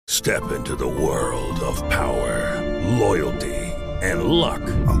Step into the world of power, loyalty, and luck.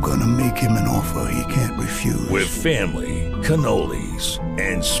 I'm gonna make him an offer he can't refuse. With family, cannolis,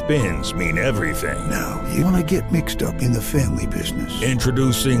 and spins mean everything. Now, you wanna get mixed up in the family business.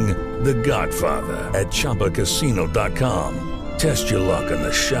 Introducing The Godfather at ChumbaCasino.com. Test your luck in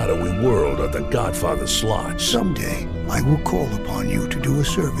the shadowy world of The Godfather slot. Someday, I will call upon you to do a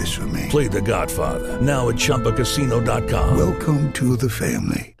service for me. Play The Godfather now at ChumbaCasino.com. Welcome to the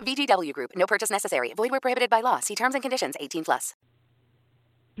family. VGW Group. No purchase necessary. Void where prohibited by law. See terms and conditions. 18+.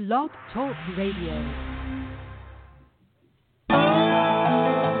 Blog Talk Radio.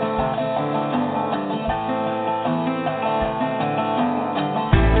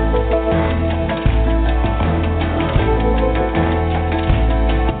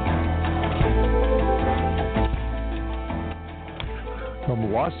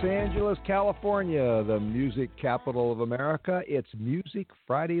 From Los Angeles, California, the music capital of America, it's Music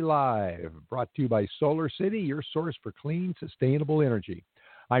Friday Live, brought to you by Solar City, your source for clean, sustainable energy.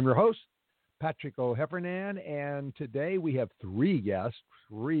 I'm your host, Patrick O'Heffernan, and today we have three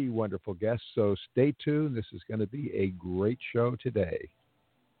wonderful guests, so stay tuned. This is going to be a great show today.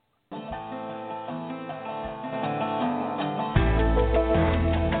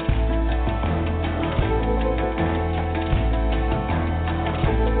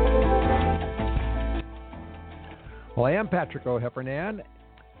 Well, I am Patrick O'Heffernan,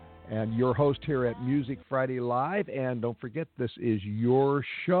 and your host here at Music Friday Live. And don't forget, this is your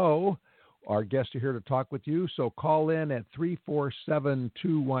show. Our guests are here to talk with you, so call in at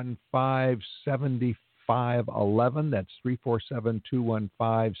 347-215-7511. That's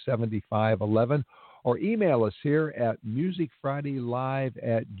 347-215-7511. Or email us here at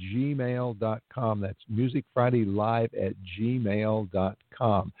musicfridaylive@gmail.com. That's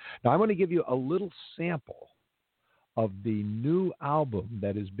musicfridaylive@gmail.com. Now, I'm going to give you a little sample of the new album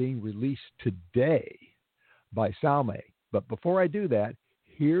that is being released today by Salme. But before I do that,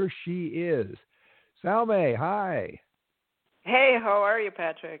 here she is. Salme, hi. Hey, how are you,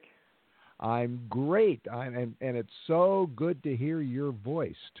 Patrick? I'm great. And it's so good to hear your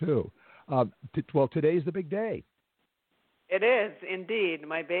voice, too. Well, today's the big day. It is, indeed.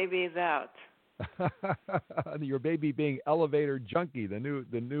 My baby is out. Your baby being Elevator Junkie, the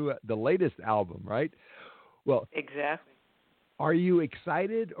latest album, right? Well, exactly. Are you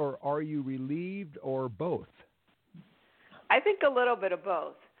excited or are you relieved or both? I think a little bit of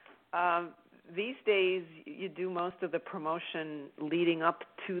both. These days, you do most of the promotion leading up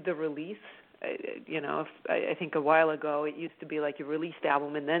to the release. I think a while ago it used to be like you release the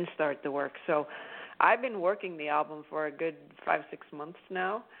album and then start the work. So I've been working the album for a good 5-6 months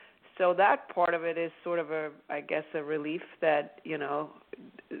now. So that part of it is sort of a relief that,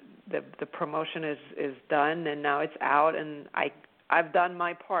 the promotion is done and now it's out and I've done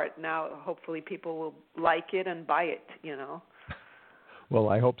my part. Now hopefully people will like it and buy it, Well,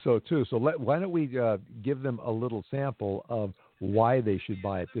 I hope so too. So why don't we give them a little sample of why they should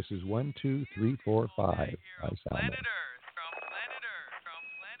buy it. This is 1, 2, 3, 4, 5 by Salme.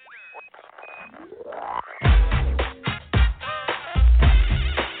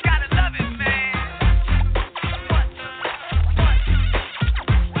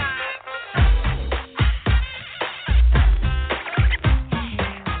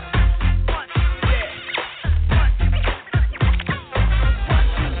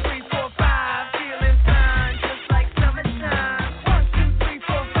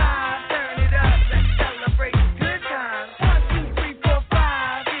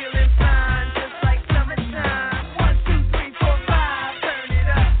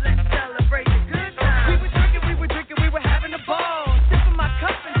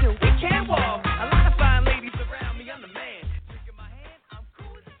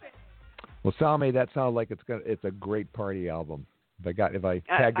 Well, Salme, that sounds like it's a great party album. If I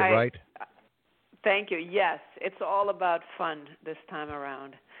tagged it right. Thank you. Yes, it's all about fun this time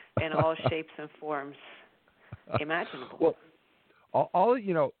around, in all shapes and forms imaginable. Well, all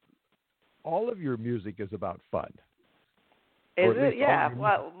of your music is about fun. Is it? Yeah.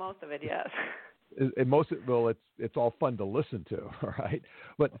 Well, most of it, yes. It's all fun to listen to, all right?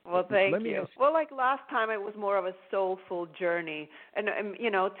 But well, thank you. Well, like last time, it was more of a soulful journey, and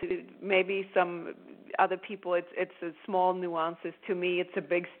to maybe some other people, it's small nuances. To me, it's a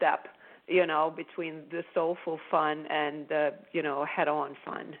big step, between the soulful fun and the head-on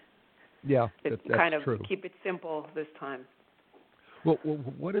fun. Yeah, that's kind of true. Keep it simple this time. Well,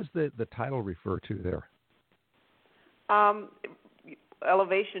 what does the title refer to there?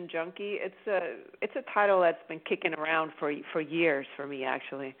 Elevation Junkie. It's a title that's been kicking around for years for me,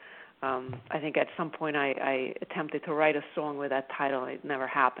 actually. I think at some point I attempted to write a song with that title. It never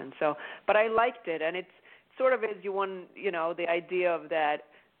happened. So, but I liked it, and it's sort of as the idea of that.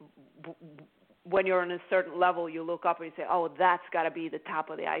 When you're on a certain level, you look up and you say, "Oh, that's got to be the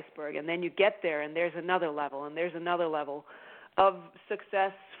top of the iceberg," and then you get there, and there's another level, and there's another level of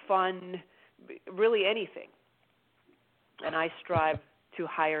success, fun, really anything. And I strive to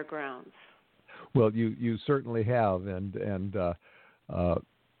higher grounds. Well, you certainly have, and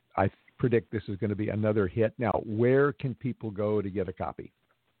I predict this is going to be another hit. Now, where can people go to get a copy?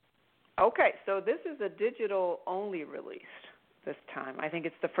 Okay, so this is a digital-only release this time. I think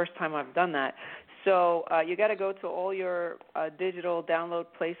it's the first time I've done that. So you got to go to all your digital download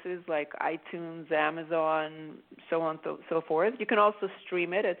places like iTunes, Amazon, so on and so forth. You can also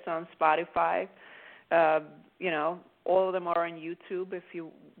stream it. It's on Spotify. All of them are on YouTube if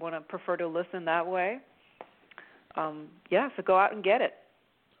you prefer to listen that way. So go out and get it.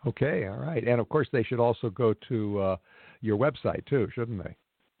 Okay, all right. And, of course, they should also go to your website, too, shouldn't they?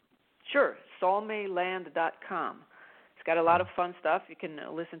 Sure, salmeland.com. It's got a lot of fun stuff. You can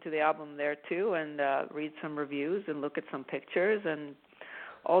listen to the album there, too, and read some reviews and look at some pictures and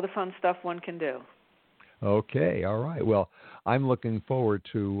all the fun stuff one can do. Okay, all right. Well, I'm looking forward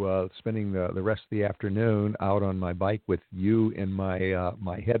to spending the rest of the afternoon out on my bike with you in my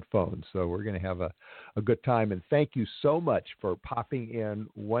headphones. So we're going to have a good time. And thank you so much for popping in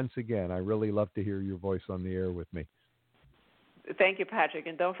once again. I really love to hear your voice on the air with me. Thank you, Patrick.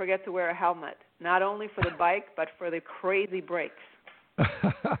 And don't forget to wear a helmet, not only for the bike, but for the crazy breaks.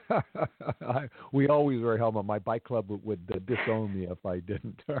 We always wear a helmet. My bike club would disown me if I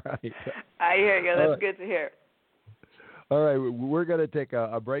didn't. All right. I hear you. That's good to hear. All right. We're going to take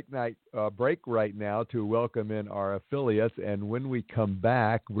a break right now to welcome in our affiliates. And when we come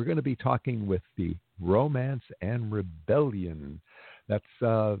back, we're going to be talking with the Romance and Rebellion. That's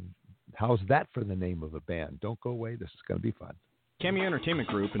how's that for the name of a band? Don't go away. This is going to be fun. Cameo Entertainment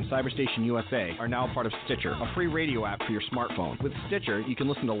Group and Cyberstation USA are now part of Stitcher, a free radio app for your smartphone. With Stitcher, you can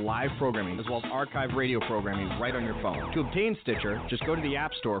listen to live programming as well as archive radio programming right on your phone. To obtain Stitcher, just go to the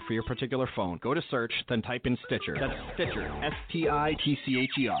App Store for your particular phone. Go to search, then type in Stitcher. That's Stitcher,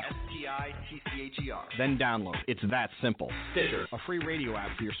 S-T-I-T-C-H-E-R. S-T-I-T-C-H-E-R. Then download. It's that simple. Stitcher, a free radio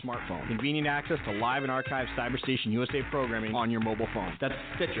app for your smartphone. Convenient access to live and archived Cyberstation USA programming on your mobile phone. That's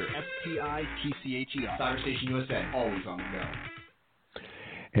Stitcher, S-T-I-T-C-H-E-R. Cyberstation USA, always on the go.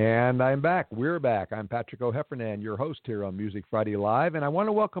 And I'm back. We're back. I'm Patrick O'Heffernan, your host here on Music Friday Live, and I want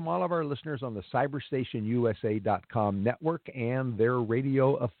to welcome all of our listeners on the CyberstationUSA.com network and their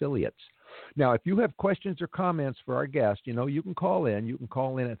radio affiliates. Now, if you have questions or comments for our guest, you can call in. You can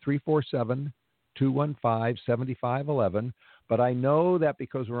call in at 347-215-7511. But I know that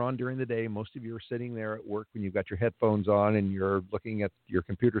because we're on during the day, most of you are sitting there at work when you've got your headphones on and you're looking at your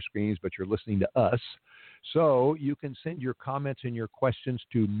computer screens, but you're listening to us. So you can send your comments and your questions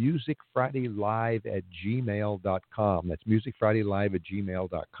to musicfridaylive@gmail.com. That's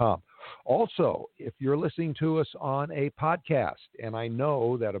musicfridaylive@gmail.com. Also, if you're listening to us on a podcast, and I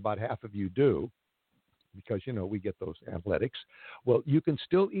know that about half of you do, because, we get those analytics, well, you can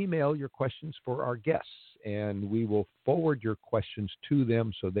still email your questions for our guests, and we will forward your questions to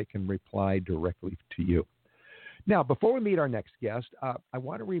them so they can reply directly to you. Now, before we meet our next guest, I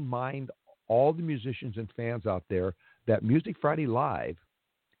want to remind all the musicians and fans out there that Music Friday Live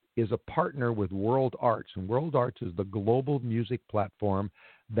is a partner with World Arts, and World Arts is the global music platform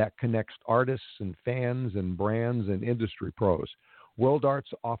that connects artists and fans and brands and industry pros. World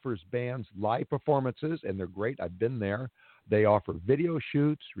Arts offers bands live performances, and they're great. I've been there. They offer video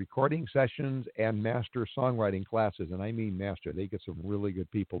shoots, recording sessions, and master songwriting classes, and I mean master. They get some really good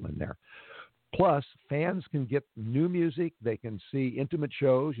people in there. Plus, fans can get new music. They can see intimate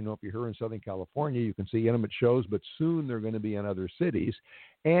shows. If you're here in Southern California, you can see intimate shows, but soon they're going to be in other cities.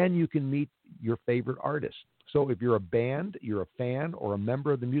 And you can meet your favorite artists. So if you're a band, you're a fan, or a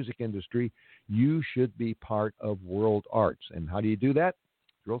member of the music industry, you should be part of World Arts. And how do you do that?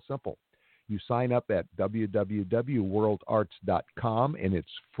 It's real simple. You sign up at www.worldarts.com, and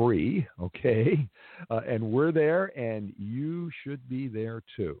it's free, okay? And we're there, and you should be there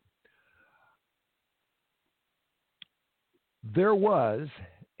too. There was,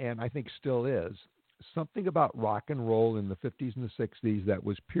 and I think still is, something about rock and roll in the 50s and the 60s that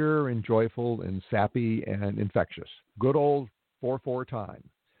was pure and joyful and sappy and infectious. Good old 4/4 time.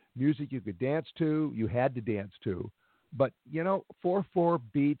 Music you could dance to, you had to dance to. But, 4/4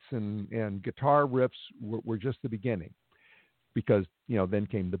 beats and guitar riffs were just the beginning. because, then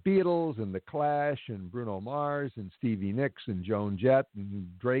came the Beatles and the Clash and Bruno Mars and Stevie Nicks and Joan Jett and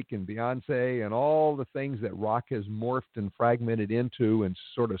Drake and Beyonce and all the things that rock has morphed and fragmented into and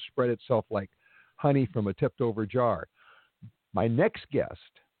sort of spread itself like honey from a tipped-over jar. My next guest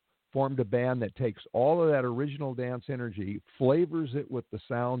formed a band that takes all of that original dance energy, flavors it with the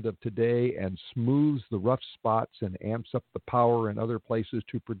sound of today, and smooths the rough spots and amps up the power in other places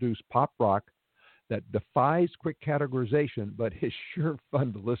to produce pop rock that defies quick categorization, but is sure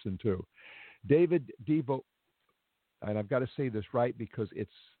fun to listen to. David Devo, and I've got to say this right because it's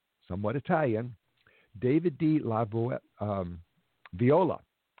somewhat Italian, David D. LaViola,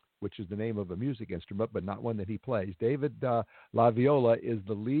 which is the name of a music instrument, but not one that he plays. David LaViola is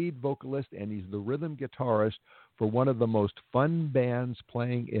the lead vocalist, and he's the rhythm guitarist for one of the most fun bands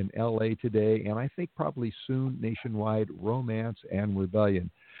playing in L.A. today, and I think probably soon nationwide, Romance and Rebellion.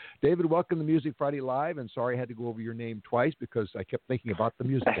 David, welcome to Music Friday Live, and sorry I had to go over your name twice because I kept thinking about the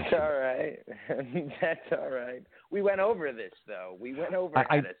music instrument. That's all right. That's all right. We went over this, though. We went over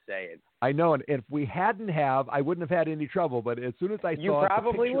how to say it. I know, and if we hadn't I wouldn't have had any trouble, but as soon as I saw you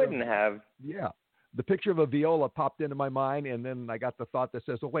probably wouldn't have. Yeah. The picture of a viola popped into my mind, and then I got the thought that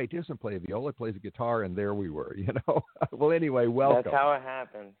says, oh, wait, he doesn't play a viola, he plays a guitar, and there we were, Well, anyway, welcome. That's how it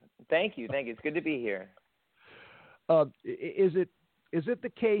happened. Thank you. It's good to be here. Is it the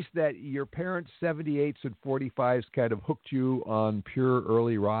case that your parents' 78s and 45s kind of hooked you on pure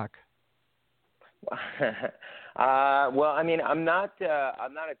early rock? Well, I mean, I'm not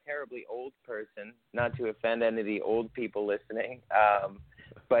a terribly old person, not to offend any of the old people listening.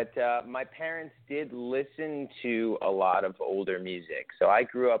 But my parents did listen to a lot of older music. So I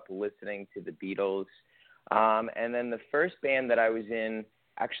grew up listening to the Beatles. And then the first band that I was in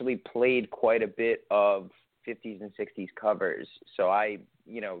actually played quite a bit of 50s and 60s covers. So I,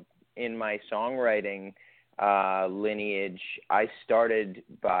 in my songwriting lineage, I started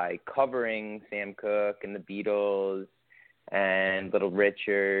by covering Sam Cooke and the Beatles and Little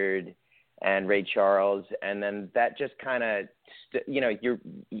Richard and Ray Charles, and then that just kind of,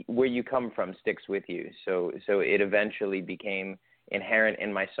 where you come from sticks with you. So it eventually became inherent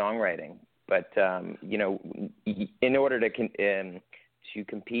in my songwriting. But in order to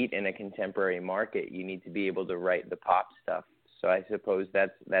compete in a contemporary market, you need to be able to write the pop stuff. So I suppose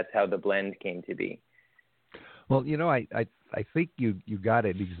that's how the blend came to be. Well, I think you got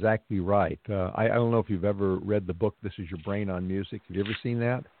it exactly right. I don't know if you've ever read the book, This Is Your Brain on Music. Have you ever seen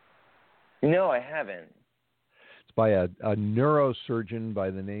that? No, I haven't. It's by a neurosurgeon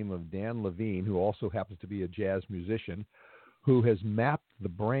by the name of Dan Levine, who also happens to be a jazz musician, who has mapped the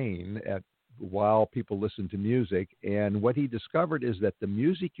brain while people listen to music. And what he discovered is that the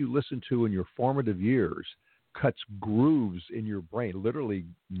music you listen to in your formative years cuts grooves in your brain, literally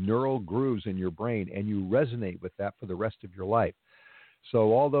neural grooves in your brain, and you resonate with that for the rest of your life.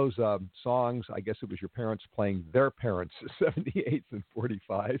 So all those songs, I guess it was your parents playing their parents' 78s and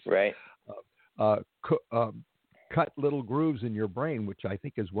 45s, right? Cut little grooves in your brain, which I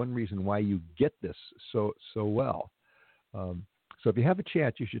think is one reason why you get this so well. So if you have a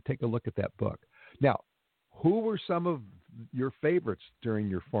chance, you should take a look at that book. Now, who were some of your favorites during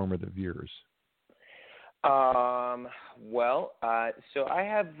your formative years? So I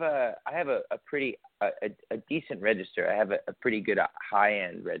have a pretty a decent register. I have a pretty good high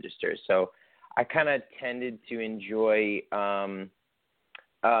end register. So I kind of tended to enjoy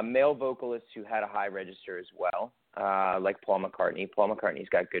male vocalists who had a high register as well, like Paul McCartney. Paul McCartney's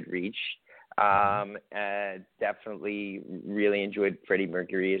got good reach. Definitely really enjoyed Freddie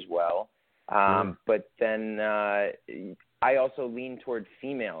Mercury as well. But then I also lean toward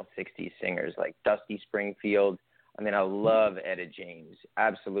female 60s singers like Dusty Springfield. I mean, I love Etta James.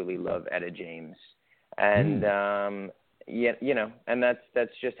 Absolutely love Etta James. And and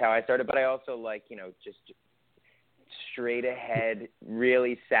that's just how I started. But I also like, just straight ahead,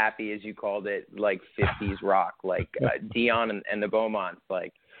 really sappy, as you called it, like 50s rock, like Dion and the Beaumonts,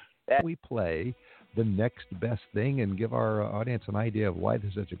 like that. We play The Next Best Thing and give our audience an idea of why this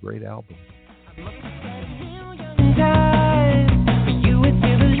is such a great album. Before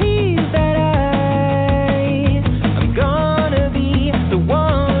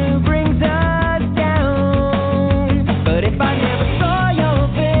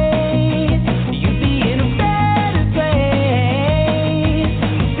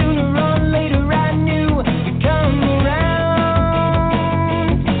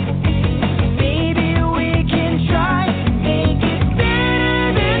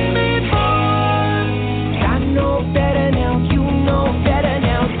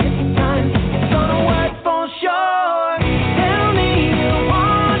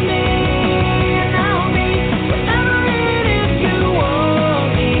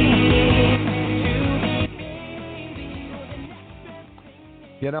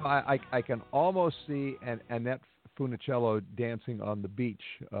I can almost see Annette Funicello dancing on the beach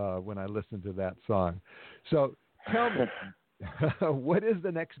when I listen to that song. So tell me, what is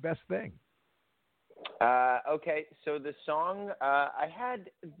the next best thing? Okay, so the song, I had,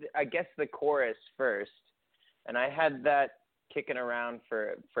 I guess, the chorus first, and I had that kicking around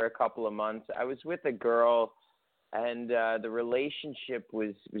for a couple of months. I was with a girl, and the relationship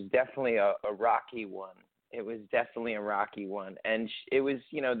was definitely a rocky one. It was definitely a rocky one. And it was,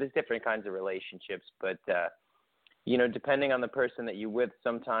 there's different kinds of relationships, but, depending on the person that you're with,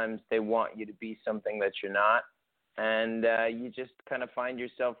 sometimes they want you to be something that you're not. And you just kind of find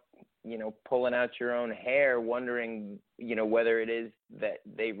yourself, pulling out your own hair, wondering, whether it is that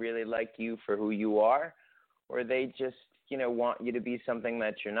they really like you for who you are, or they just, want you to be something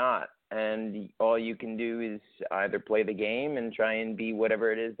that you're not. And all you can do is either play the game and try and be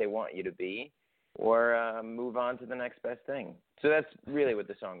whatever it is they want you to be, or move on to the next best thing. So that's really what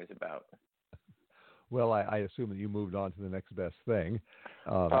the song is about. Well, I assume that you moved on to the next best thing.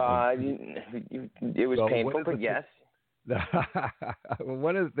 It was painful, but yes.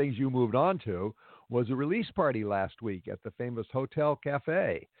 One of the things you moved on to was a release party last week at the famous Hotel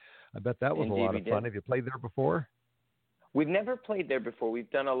Cafe. I bet that was Indeed, a lot of fun. Have you played there before? We've never played there before. We've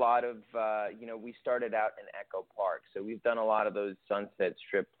done a lot of, we started out in Echo Park. So we've done a lot of those Sunset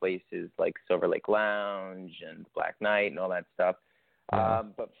Strip places like Silver Lake Lounge and Black Knight and all that stuff. Yeah.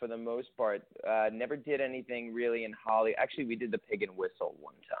 But for the most part, never did anything really in Hollywood. Actually, we did the Pig and Whistle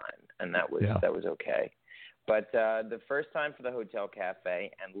one time, and that was okay. But the first time for the Hotel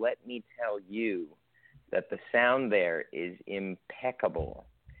Cafe, and let me tell you that the sound there is impeccable.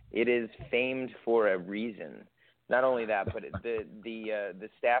 It is famed for a reason. Not only that, but the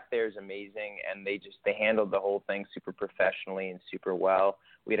staff there is amazing, and they handled the whole thing super professionally and super well.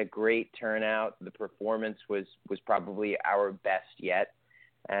 We had a great turnout. The performance was probably our best yet,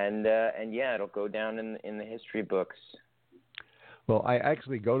 and yeah, it'll go down in the history books. Well, I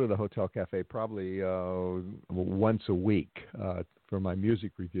actually go to the Hotel Cafe probably once a week for my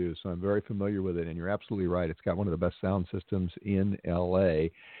music reviews, so I'm very familiar with it. And you're absolutely right; it's got one of the best sound systems in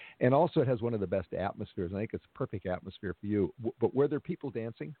L.A. And also, it has one of the best atmospheres. I think it's a perfect atmosphere for you. But were there people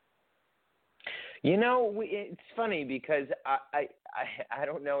dancing? It's funny because I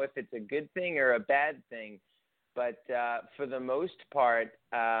don't know if it's a good thing or a bad thing, but for the most part,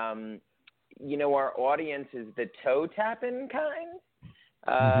 our audience is the toe tapping kind,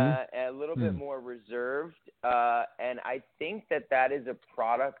 a little bit more reserved, and I think that is a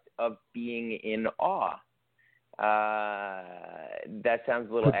product of being in awe. That sounds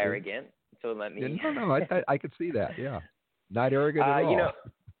a little arrogant, so let me... No, I could see that, yeah. Not arrogant at all.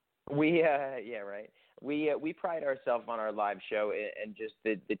 We pride ourselves on our live show and just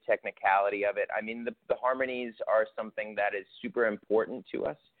the technicality of it. I mean, the harmonies are something that is super important to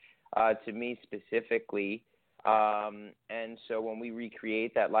us, to me specifically. And so when we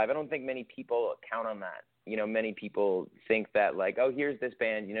recreate that live, I don't think many people count on that. Many people think that like, oh, here's this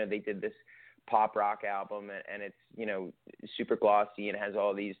band, they did this pop rock album and it's, super glossy and has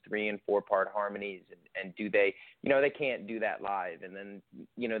all these 3- and 4-part harmonies and do they, they can't do that live. And then,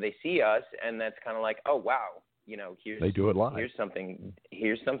 they see us and that's kind of like, oh, wow, here's, they do it live. Here's something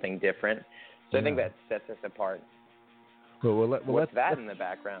different. So I think that sets us apart. What's that in the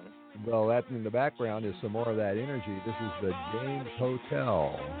background? Well, that in the background is some more of that energy. This is the James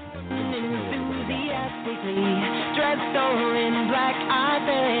Hotel. And dressed all in black, I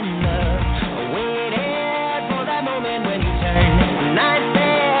fell in love. Waited for that moment when you turned and I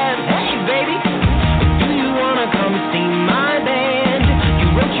said, hey baby, do you wanna come see my band? You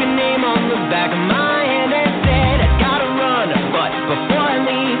wrote your name on the back of my hand and said, I gotta run, but before I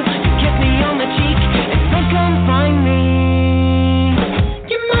leave, you kiss me on the cheek and said, come find me.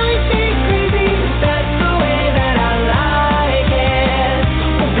 You might be crazy, but that's the way that I like it.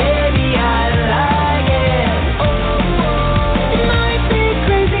 Oh baby, I like it. You might be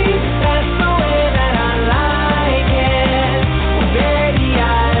crazy, but that's the way that I like it. Oh baby,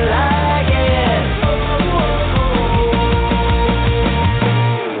 I like it.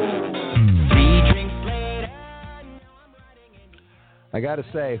 3 drinks later, I got to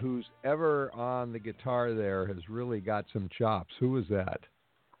say, who's ever on the guitar there has really got some chops. Who was that?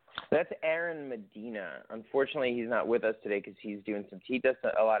 That's Aaron Medina. Unfortunately, he's not with us today because he does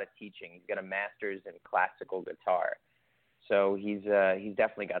a lot of teaching. He's got a master's in classical guitar. So he's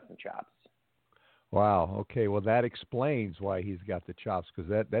definitely got some chops. Wow. Okay. Well, that explains why he's got the chops, because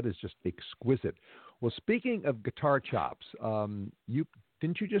that is just exquisite. Well, speaking of guitar chops,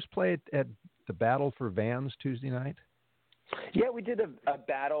 didn't you just play at the Battle for Vans Tuesday night? Yeah, we did a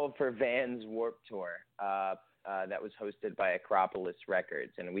Battle for Vans Warped Tour. that was hosted by Acropolis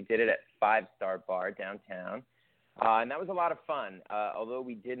Records, and we did it at Five Star Bar downtown. And that was a lot of fun. Although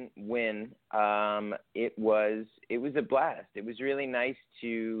we didn't win, it was a blast. It was really nice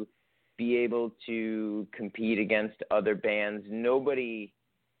to be able to compete against other bands.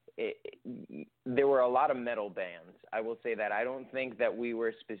 There were a lot of metal bands. I will say that. I don't think that we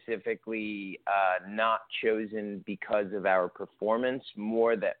were specifically not chosen because of our performance,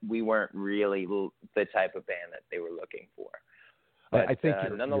 more that we weren't really the type of band that they were looking for. But I think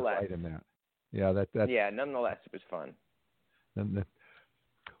you're nonetheless, right in that. Yeah, nonetheless, it was fun.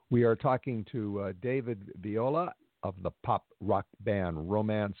 We are talking to David LaViola of the pop rock band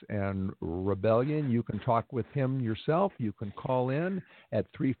Romance and Rebellion. You can talk with him yourself. You can call in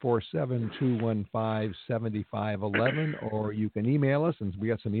at 347-215-7511, or you can email us, and we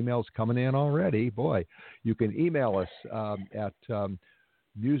got some emails coming in already. Boy, you can email us at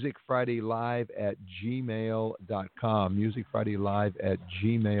MusicFridayLive@gmail.com,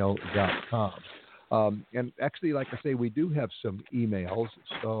 MusicFridayLive@gmail.com. And actually, like I say, we do have some emails,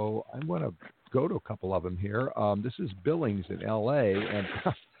 so I'm going to go to a couple of them here. This is Billings in L.A., and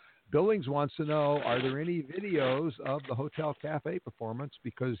Billings wants to know, are there any videos of the Hotel Cafe performance,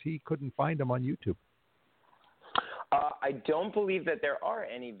 because he couldn't find them on YouTube? I don't believe that there are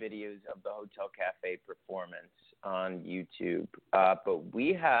any videos of the Hotel Cafe performance on YouTube, but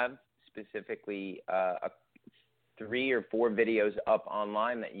we have specifically 3 or 4 videos up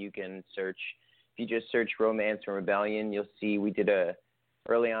online that you can search. If you just search Romance and Rebellion, you'll see we did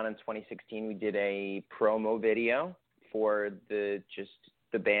early on in 2016, we did a promo video for the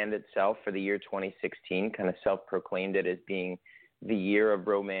band itself for the year 2016, kind of self-proclaimed it as being the year of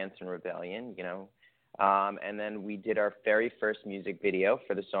Romance and Rebellion, you know. And then we did our very first music video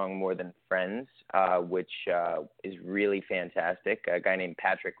for the song More Than Friends, which is really fantastic. A guy named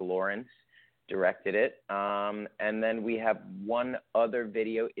Patrick Lawrence directed it. And then we have one other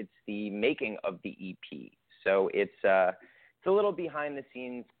video. It's the making of the EP. So it's a little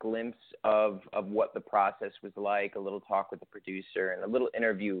behind-the-scenes glimpse of what the process was like, a little talk with the producer, and a little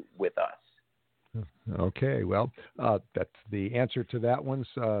interview with us. Okay, well, that's the answer to that one.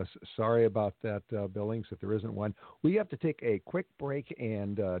 Sorry about that, Billings, if there isn't one. We have to take a quick break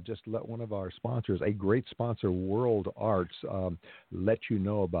and just let one of our sponsors, a great sponsor, World Arts, let you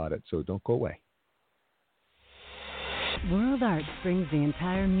know about it. So don't go away. World Arts brings the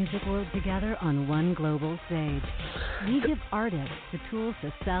entire music world together on one global stage. We give artists the tools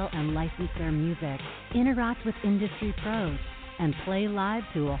to sell and license their music, interact with industry pros, and play live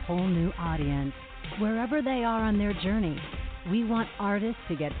to a whole new audience. Wherever they are on their journey, we want artists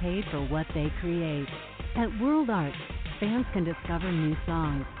to get paid for what they create. At World Arts, fans can discover new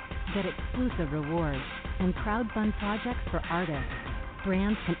songs, get exclusive rewards, and crowdfund projects for artists.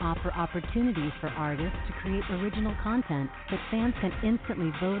 Brands can offer opportunities for artists to create original content that fans can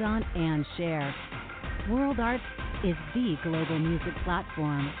instantly vote on and share. World Arts is the global music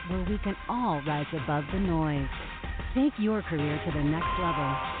platform where we can all rise above the noise. Take your career to the next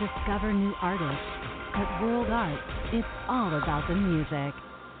level. Discover new artists. At World Arts, it's all about the music.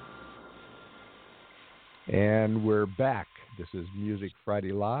 And we're back. This is Music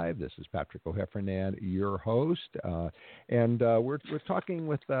Friday Live. This is Patrick O'Heffernan, your host. And we're talking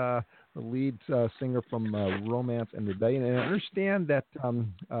with the lead singer from Romance and Rebellion. And I understand that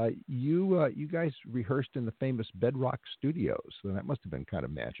you guys rehearsed in the famous Bedrock Studios. So that must have been kind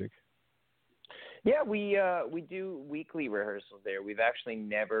of magic. Yeah, we do weekly rehearsals there. We've actually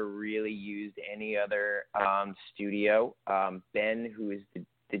never really used any other studio. Ben, who is the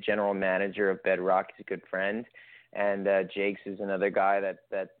general manager of Bedrock, is a good friend, and Jakes is another guy that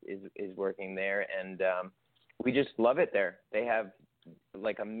is working there, and we just love it there. They have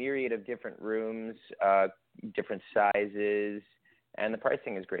like a myriad of different rooms, different sizes, and the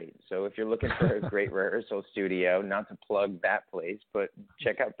pricing is great. So if you're looking for a great rehearsal studio, not to plug that place, but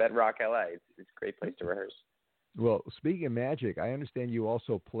check out Bedrock LA. It's a great place to rehearse. Well, speaking of magic, I understand you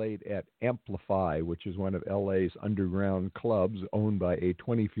also played at Amplify, which is one of LA's underground clubs owned by a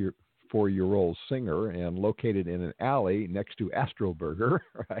 24-year-old singer and located in an alley next to Astro Burger,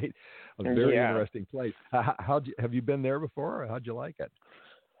 right? A very interesting place. Have you been there before? How'd you like it?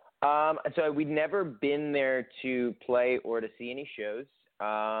 So we'd never been there to play or to see any shows.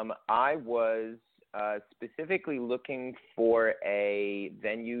 I was specifically looking for a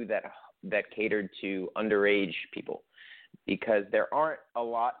venue that catered to underage people, because there aren't a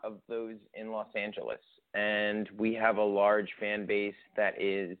lot of those in Los Angeles, and we have a large fan base that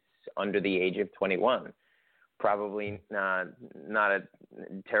is under the age of 21. Probably not a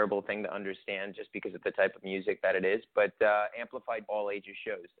terrible thing to understand just because of the type of music that it is, but Amplified all ages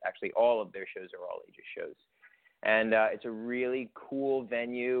shows. Actually, all of their shows are all ages shows. And it's a really cool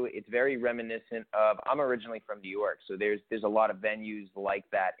venue. It's very reminiscent of, I'm originally from New York, so there's a lot of venues like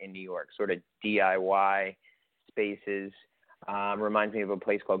that in New York, sort of DIY spaces. Reminds me of a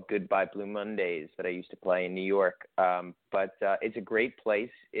place called Goodbye Blue Mondays that I used to play in New York. But it's a great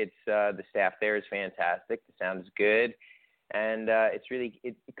place. It's the staff there is fantastic. The sound is good. And it's really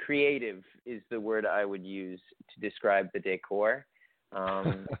creative is the word I would use to describe the decor.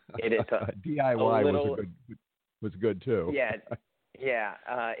 It is DIY was good too. Yeah.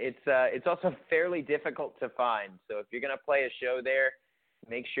 It's also fairly difficult to find. So if you're going to play a show there,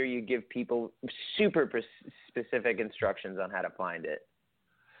 make sure you give people super specific instructions on how to find it.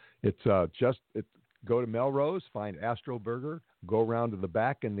 It's go to Melrose, find Astro Burger, go around to the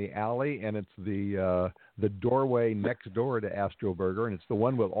back in the alley, and it's the doorway next door to Astro Burger, and it's the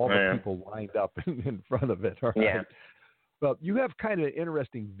one with all the people lined up in front of it. All right? Yeah. Well, you have kind of an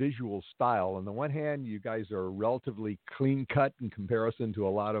interesting visual style. On the one hand, you guys are relatively clean cut in comparison to a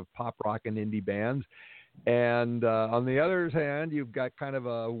lot of pop rock and indie bands. And on the other hand, you've got kind of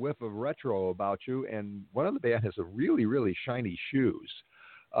a whiff of retro about you. And one of the band has a really, really shiny shoes.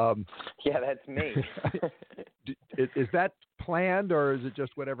 Yeah, that's me. Is that planned, or is it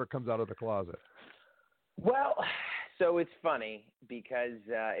just whatever comes out of the closet? Well, so it's funny because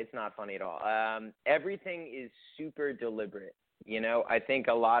it's not funny at all. Everything is super deliberate. I think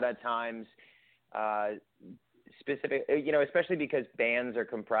a lot of times, especially because bands are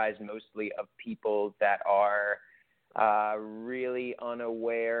comprised mostly of people that are really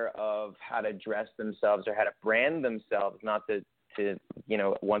unaware of how to dress themselves or how to brand themselves, not to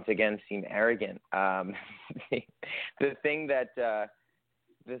once again seem arrogant. The thing that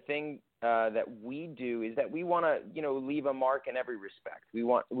we do is that we want to, leave a mark in every respect. We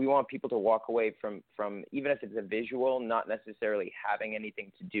want people to walk away from even if it's a visual, not necessarily having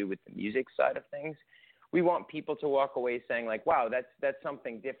anything to do with the music side of things. We want people to walk away saying like, wow, that's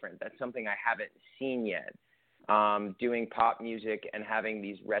something different. That's something I haven't seen yet. Doing pop music and having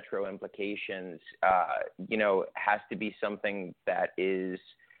these retro implications, has to be something that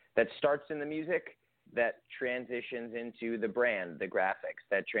starts in the music, that transitions into the brand, the graphics,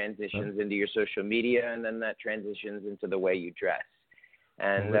 that transitions into your social media, and then that transitions into the way you dress.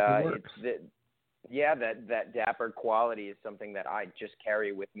 And that dapper quality is something that I just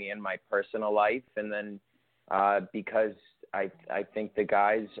carry with me in my personal life. And then because I think the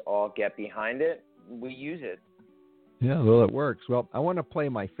guys all get behind it, we use it. Yeah, well, it works. Well, I want to play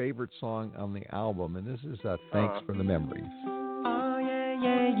my favorite song on the album, and this is Thanks for the Memories. Oh, yeah.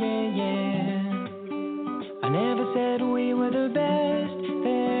 I never said we were the best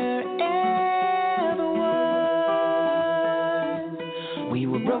there ever was. We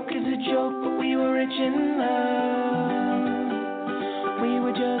were broke as a joke, but we were rich in love. We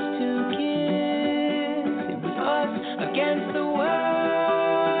were just two kids. It was us against the world.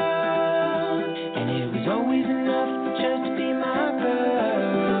 And it was always enough just to be my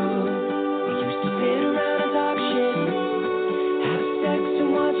girl. We used to sit around and talk shit, have sex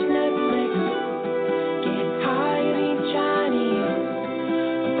and watch Netflix, get high and eat Chinese,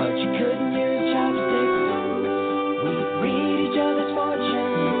 but you couldn't use chopsticks. We'd read each other's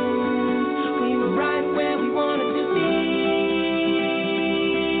fortunes. We were right where we wanted to be.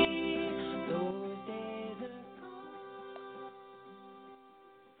 Those days are gone.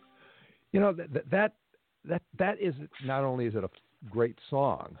 That is, not only is it a great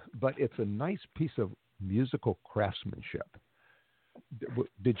song, but it's a nice piece of musical craftsmanship.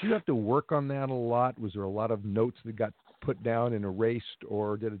 Did you have to work on that a lot? Was there a lot of notes that got put down and erased,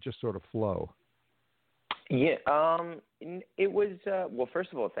 or did it just sort of flow? Yeah, it was. Well,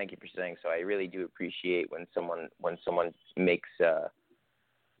 first of all, thank you for saying so. I really do appreciate when someone makes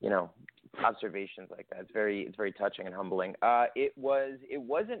observations like that. It's very touching and humbling. It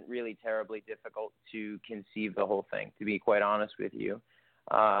wasn't really terribly difficult to conceive the whole thing, to be quite honest with you.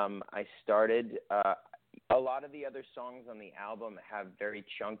 I started. A lot of the other songs on the album have very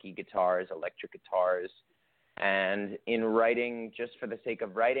chunky guitars, electric guitars, and in writing, just for the sake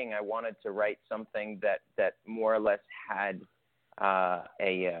of writing, I wanted to write something that more or less had a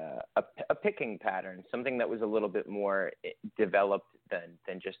picking pattern, something that was a little bit more developed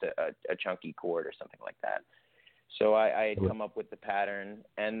than just a chunky chord or something like that. So I had come up with the pattern,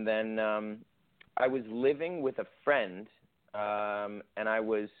 and then I was living with a friend, and I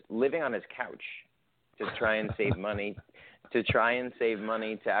was living on his couch to try and save money, to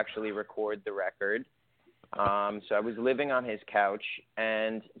actually record the record. So I was living on his couch,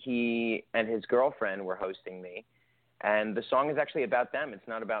 and he and his girlfriend were hosting me. And the song is actually about them. It's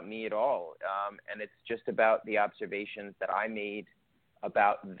not about me at all. And it's just about the observations that I made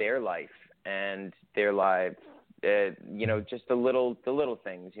about their life and their lives just the little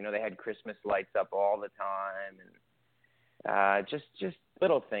things. They had Christmas lights up all the time, and just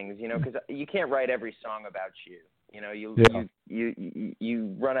little things. Because you can't write every song about you.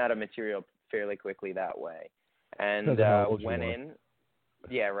 You run out of material fairly quickly that way. And went in.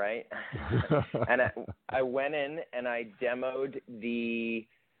 Yeah, right. And I went in and I demoed the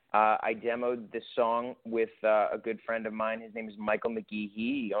song with a good friend of mine. His name is Michael McGehee.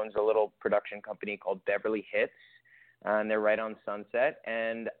 He owns a little production company called Beverly Hits, and they're right on Sunset.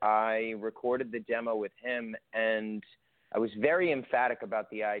 And I recorded the demo with him, and I was very emphatic about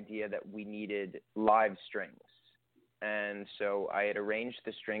the idea that we needed live strings. And so I had arranged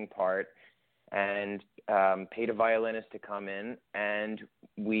the string part and paid a violinist to come in, and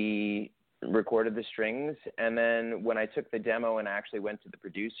we recorded the strings. And then when I took the demo and actually went to the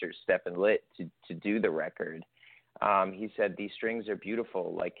producer, Stefan Lit, to do the record, he said, "These strings are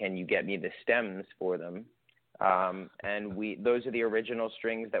beautiful. Like, can you get me the stems for them?" And those are the original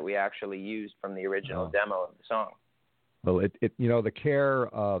strings that we actually used from the original demo of the song. Well, the care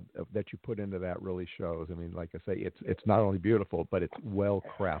that you put into that really shows. I mean, like I say, it's not only beautiful, but it's well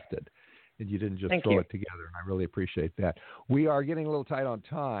crafted. And you didn't just throw it together, and I really appreciate that. We are getting a little tight on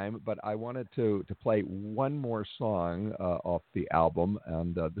time, but I wanted to play one more song off the album.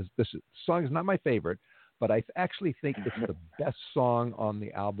 And this song is not my favorite, but I actually think it's the best song on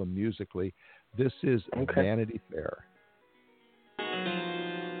the album musically. This is Vanity Fair.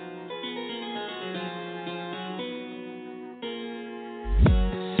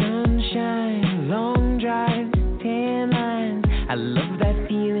 Sunshine, long drives, tan lines. I love that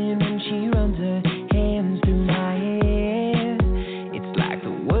feeling when she runs her hands through my hair. It's like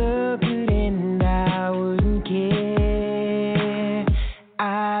the world could end, I wouldn't care.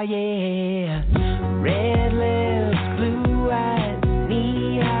 Ah, yeah. Red lips, blue eyes,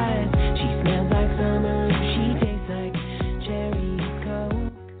 knee highs. She smells like summer, she tastes like cherry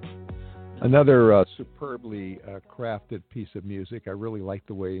Coke. Another superbly crafted piece of music. I really like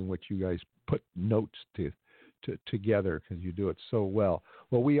the way in which you guys put notes together, because you do it so well.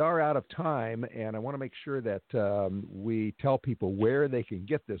 Well, we are out of time, and I want to make sure that we tell people where they can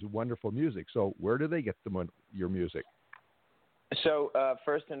get this wonderful music. So where do they get your music? So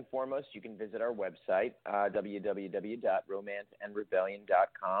first and foremost, you can visit our website,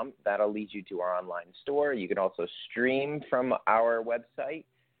 www.romanceandrebellion.com. That'll lead you to our online store. You can also stream from our website.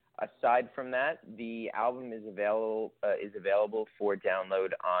 Aside from that, the album is available for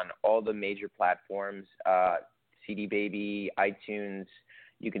download on all the major platforms, CD Baby, iTunes.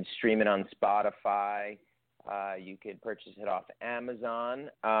 You can stream it on Spotify. You could purchase it off Amazon.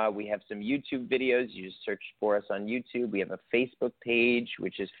 We have some YouTube videos. You just search for us on YouTube. We have a Facebook page,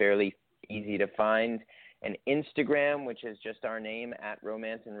 which is fairly easy to find, an Instagram, which is just our name,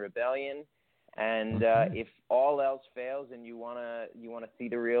 @Romance and Rebellion. And if all else fails and you wanna see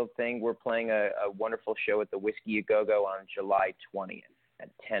the real thing, we're playing a wonderful show at the Whiskey A Go-Go on July 20th at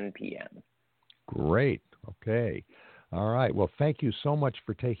 10 p.m. Great. Okay. All right. Well, thank you so much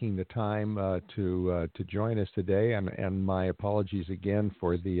for taking the time to join us today, and my apologies again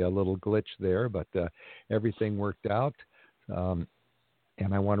for the little glitch there, but everything worked out. And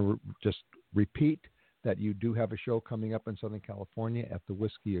I want to just repeat that you do have a show coming up in Southern California at the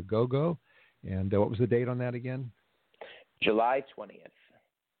Whiskey A Go-Go. And what was the date on that again? July 20th.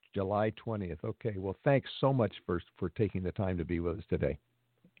 July 20th. Okay. Well, thanks so much for taking the time to be with us today.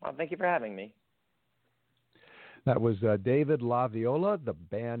 Well, thank you for having me. That was David LaViola. The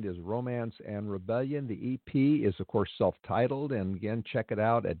band is Romance and Rebellion. The EP is, of course, self-titled. And again, check it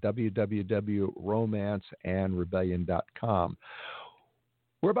out at www.romanceandrebellion.com.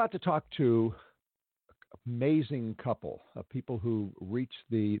 We're about to talk to amazing couple of people who reached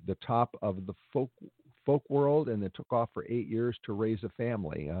the top of the folk world, and it took off for 8 years to raise a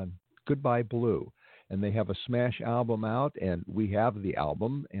family. Goodbye Blue, and they have a smash album out, and we have the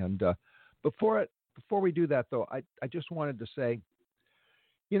album. And before we do that, though, I just wanted to say,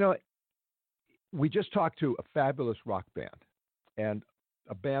 we just talked to a fabulous rock band, and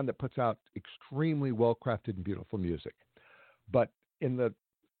a band that puts out extremely well-crafted and beautiful music. But in the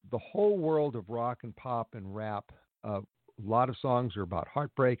whole world of rock and pop and rap, a lot of songs are about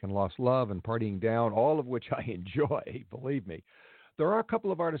heartbreak and lost love and partying down, all of which I enjoy, believe me. There are a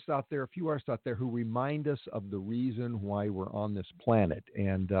couple of artists out there, a few artists out there, who remind us of the reason why we're on this planet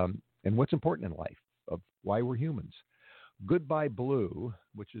and what's important in life, of why we're humans. Goodbye Blue,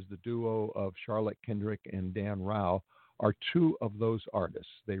 which is the duo of Charlotte Kendrick and Dan Rowe, are two of those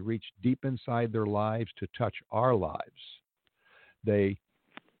artists. They reach deep inside their lives to touch our lives. They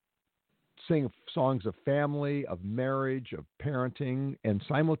sing songs of family, of marriage, of parenting, and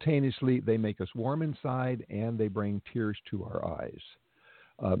simultaneously they make us warm inside and they bring tears to our eyes.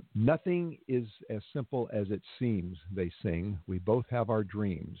 Nothing is as simple as it seems, they sing. We both have our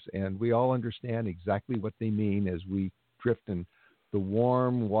dreams, and we all understand exactly what they mean as we drift in the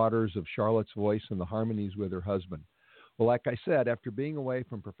warm waters of Charlotte's voice and the harmonies with her husband. Well, like I said, after being away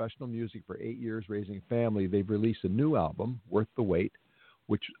from professional music for 8 years raising a family, they've released a new album, Worth the Wait,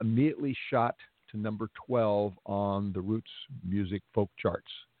 which immediately shot to number 12 on the Roots Music Folk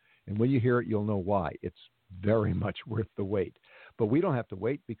charts. And when you hear it, you'll know why. It's very much worth the wait. But we don't have to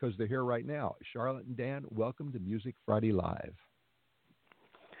wait because they're here right now. Charlotte and Dan, welcome to Music Friday Live.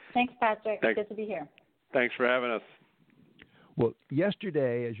 Thanks, Patrick. It's good to be here. Thanks for having us. Well,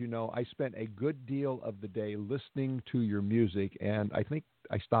 yesterday, as you know, I spent a good deal of the day listening to your music, and I think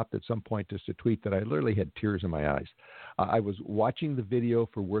I stopped at some point just to tweet that I literally had tears in my eyes. I was watching the video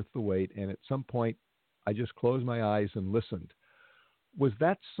for Worth the Wait, and at some point, I just closed my eyes and listened. Was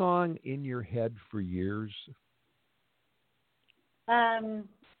that song in your head for years?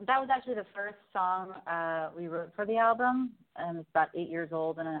 That was actually the first song we wrote for the album. It's about 8 years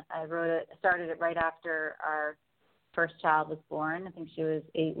old, and I started it right after our first child was born. I think she was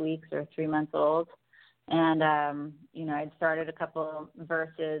 8 weeks or 3 months old. And, I'd started a couple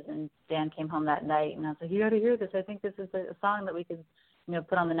verses, and Dan came home that night, and I was like, you got to hear this. I think this is a song that we could,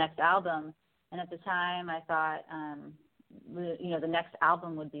 put on the next album. And at the time, I thought, the next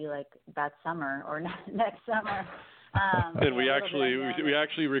album would be like that summer or next summer. And we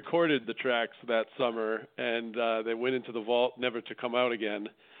actually recorded the tracks that summer, and they went into the vault never to come out again.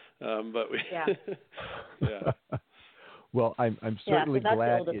 Yeah. Well, I'm certainly so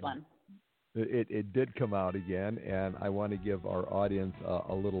glad the one. It did come out again, and I want to give our audience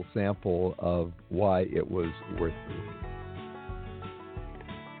a little sample of why it was worth it.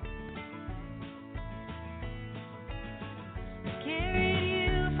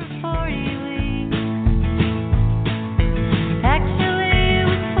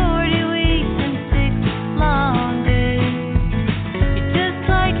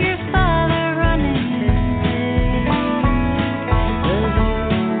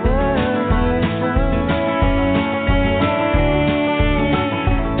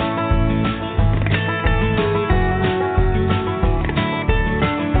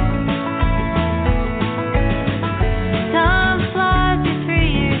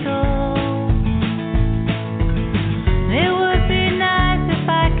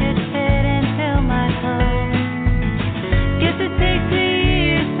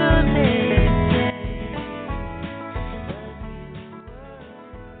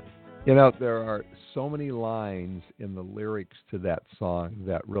 There are so many lines in the lyrics to that song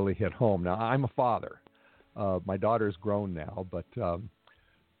that really hit home. Now, I'm a father. My daughter's grown now, but a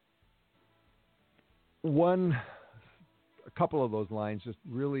couple of those lines just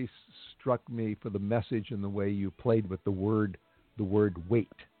really struck me for the message and the way you played with the word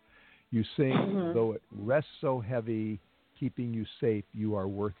wait. You sing, though it rests so heavy, keeping you safe, you are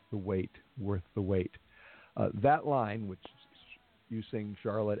worth the wait, worth the wait. That line, which you sing,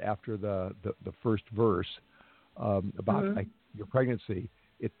 Charlotte, after the first verse about your pregnancy.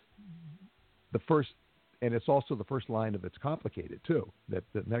 It's the first, and it's also the first line of It's Complicated, too, that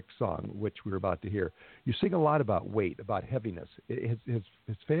the next song, which we're about to hear. You sing a lot about weight, about heaviness.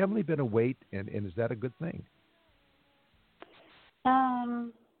 Has family been a weight, and is that a good thing?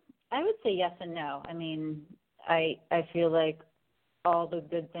 I would say yes and no. I mean, I feel like all the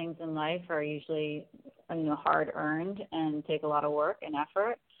good things in life are usually hard earned and take a lot of work and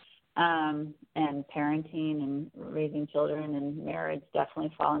effort. And parenting and raising children and marriage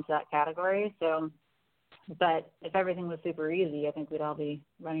definitely fall into that category. So, but if everything was super easy, I think we'd all be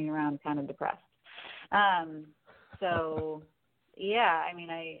running around kind of depressed. So yeah, I mean,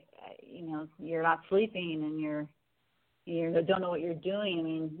 I you're not sleeping and you don't know what you're doing. I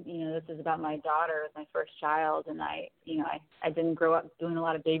mean, this is about my daughter, my first child, and I didn't grow up doing a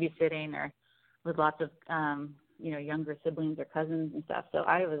lot of babysitting or with lots of, younger siblings or cousins and stuff. So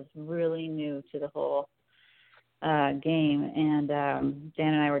I was really new to the whole game, and Dan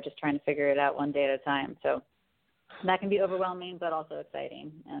and I were just trying to figure it out one day at a time. So that can be overwhelming, but also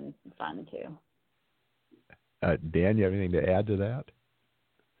exciting and fun too. Dan, you have anything to add to that?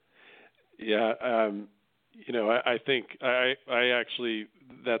 Yeah, I think I actually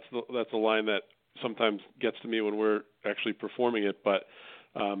that's a line that sometimes gets to me when we're actually performing it, but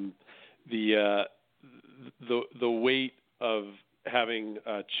the weight of having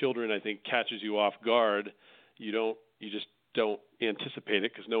children, I think, catches you off guard. You just don't anticipate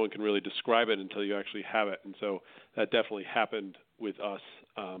it because no one can really describe it until you actually have it, and so that definitely happened with us.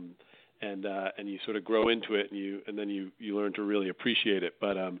 and you sort of grow into it, and then you learn to really appreciate it.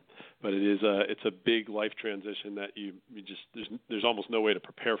 But it's a big life transition that you just there's almost no way to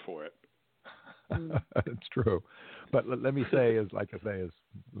prepare for it. It's true, but let me say, as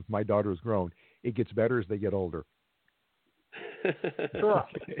my daughter is grown, it gets better as they get older. Cool.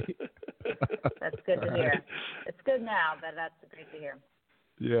 That's good to hear. It's good now, but that's great to hear.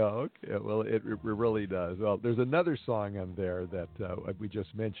 Yeah, okay. Well, it really does. Well, there's another song on there that we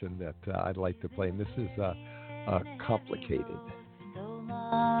just mentioned that I'd like to play, and this is Complicated. So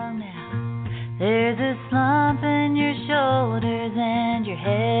long now. There's a slump in your shoulders and your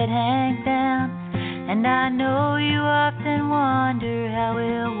head hangs down. And I know you often wonder how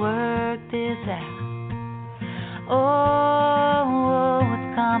we'll work this out. Oh,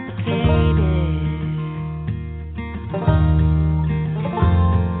 it's complicated.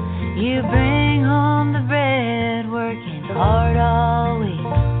 You bring home the bread, working hard all week.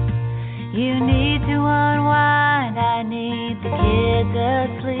 You need to unwind, I need the kids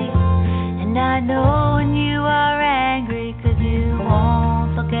asleep. And I know when you are angry, 'cause you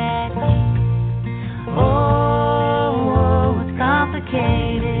won't look at me. Oh, it's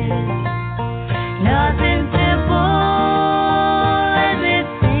complicated. Nothing simple as it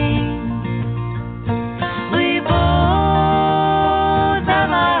seems. We both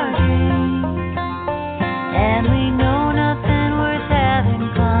have our dreams, and we know nothing worth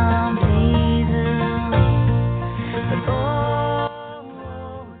having comes easily. But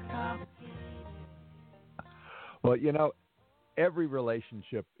oh, it's complicated. Well, every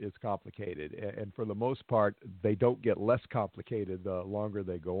relationship is complicated, and for the most part, they don't get less complicated the longer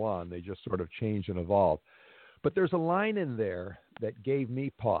they go on. They just sort of change and evolve. But there's a line in there that gave me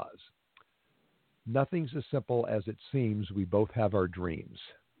pause. Nothing's as simple as it seems. We both have our dreams.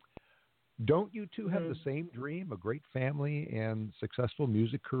 Don't you two have the same dream, a great family and successful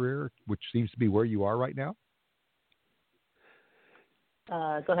music career, which seems to be where you are right now?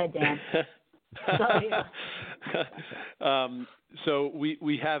 Go ahead, Dan. So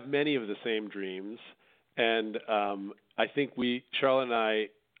we have many of the same dreams, and I think Charlotte and I,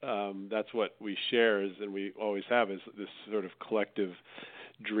 that's what we share, and we always have, is this sort of collective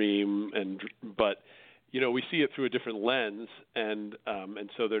dream. But we see it through a different lens, and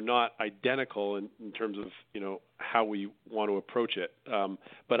so they're not identical in terms of how we want to approach it.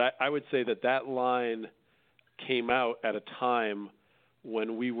 But I would say that line came out at a time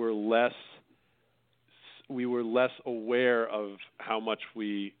when we were less aware of how much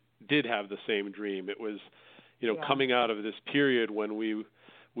we did have the same dream. It was, coming out of this period when we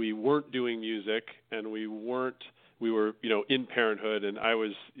weren't doing music, and we were, in parenthood, and I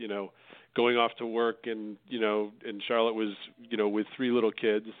was, going off to work, and Charlotte was, with 3 little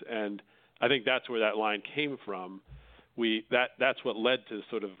kids, and I think that's where that line came from. That's what led to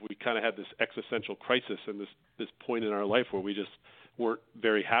we kind of had this existential crisis and this point in our life where we just weren't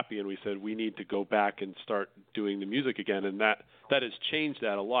very happy, and we said we need to go back and start doing the music again, and that has changed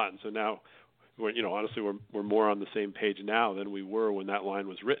that a lot. And so now honestly we're more on the same page now than we were when that line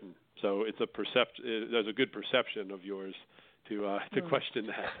was written. So it's there's a good perception of yours to question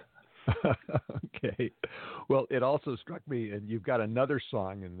that. Okay. Well, it also struck me, and you've got another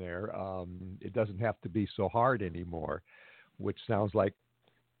song in there, It Doesn't Have to Be So Hard Anymore, which sounds like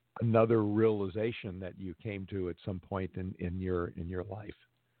another realization that you came to at some point in your life.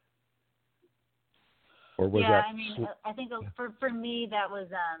 Or was that? I think for me that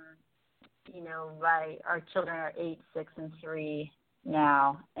was our children are 8, 6, and 3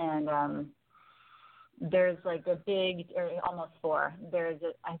 now, and there's like a big, or almost 4.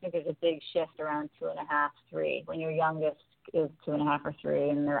 I think there's a big shift around 2.5, 3. When your youngest is 2.5 or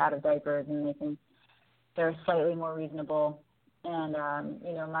 3, and they're out of diapers, and they're slightly more reasonable. And they're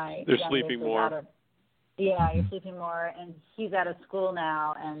sleeping more. You're sleeping more, and he's out of school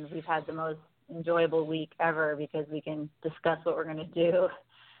now, and we've had the most enjoyable week ever because we can discuss what we're going to do.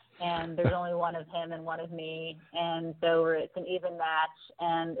 And there's only one of him and one of me, and so it's an even match,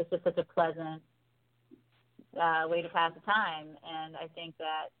 and it's just such a pleasant way to pass the time. And I think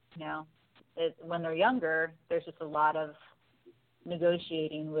that when they're younger, there's just a lot of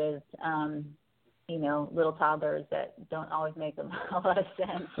negotiating with little toddlers that don't always make a lot of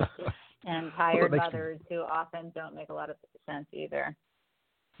sense, and tired mothers who often don't make a lot of sense either.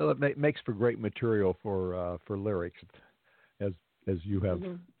 Well, it makes for great material for lyrics, as you have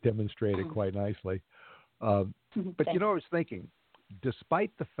demonstrated quite nicely. But I was thinking,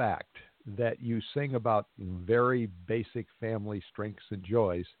 despite the fact that you sing about very basic family strengths and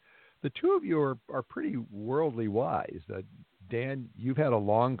joys, the two of you are pretty worldly wise. Dan, you've had a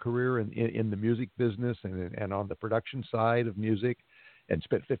long career in the music business and on the production side of music, and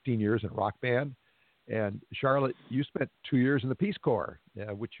spent 15 years in rock band. And Charlotte, you spent 2 years in the Peace Corps,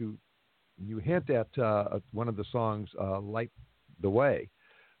 which you hint at one of the songs, Light the Way.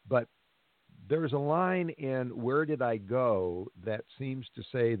 But there's a line in Where Did I Go that seems to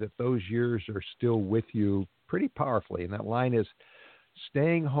say that those years are still with you pretty powerfully. And that line is,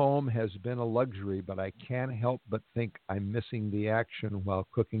 staying home has been a luxury, but I can't help but think I'm missing the action while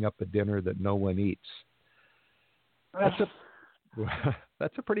cooking up a dinner that no one eats. That's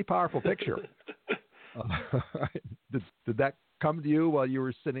a pretty powerful picture. Did that come to you while you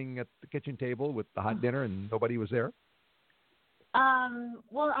were sitting at the kitchen table with the hot dinner and nobody was there?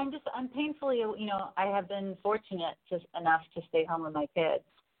 Well, I'm painfully, I have been fortunate enough to stay home with my kids,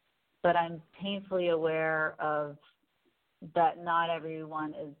 but I'm painfully aware of that not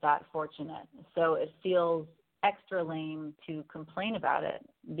everyone is that fortunate. So it feels extra lame to complain about it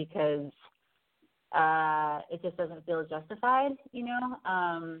because it just doesn't feel justified,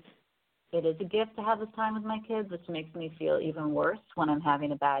 It is a gift to have this time with my kids, which makes me feel even worse when I'm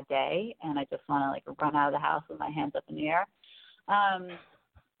having a bad day and I just want to run out of the house with my hands up in the air.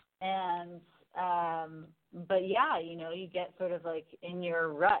 But yeah, you get sort of in your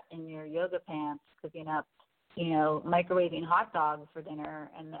rut, in your yoga pants, cooking up, microwaving hot dogs for dinner,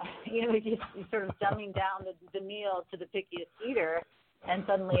 and you're sort of dumbing down the meal to the pickiest eater, and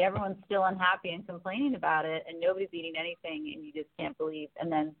suddenly everyone's still unhappy and complaining about it, and nobody's eating anything, and you just can't believe.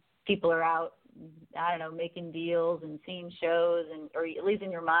 And then people are out, making deals and seeing shows, or at least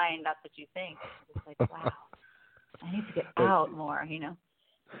in your mind, that's what you think. It's just wow, I need to get out more,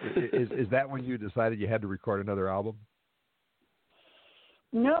 Is that when you decided you had to record another album?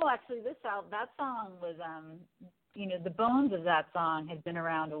 No, actually, that song was, the bones of that song had been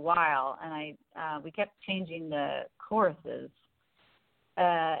around a while, and we kept changing the choruses.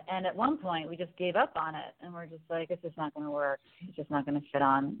 And at one point, we just gave up on it, and we're just like, it's just not going to work. It's just not going to fit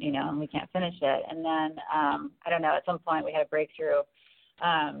on, and we can't finish it. And then, I don't know, at some point we had a breakthrough.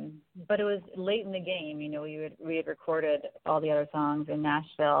 But it was late in the game. We had recorded all the other songs in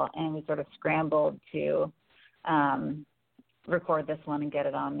Nashville, and we sort of scrambled to record this one and get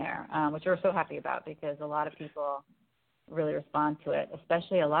it on there, which we're so happy about because a lot of people really respond to it,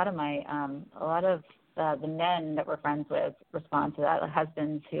 especially a lot of the men that we're friends with respond to that, like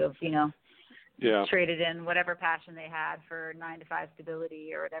husbands who have, traded in whatever passion they had for 9-to-5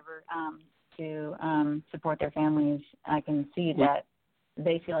 stability or whatever to support their families. I can see that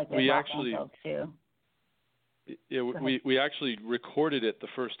they feel like they lost themselves too. Yeah, we actually recorded it the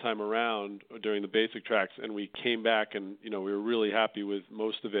first time around during the basic tracks, and we came back and we were really happy with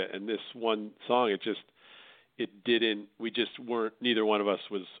most of it. And this one song, neither one of us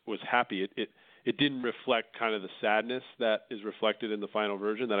was happy. It didn't reflect kind of the sadness that is reflected in the final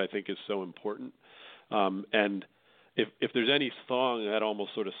version that I think is so important. And if there's any song that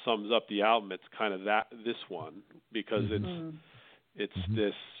almost sort of sums up the album, it's kind of this one, because it's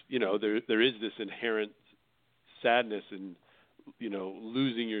this, there is this inherent sadness and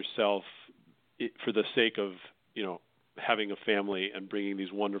losing yourself for the sake of having a family and bringing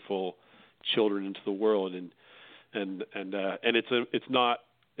these wonderful children into the world, and it's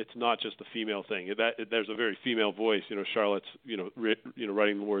not just a female thing. There's a very female voice. Charlotte's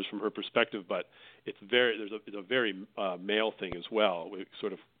writing the words from her perspective, but it's a very male thing as well. It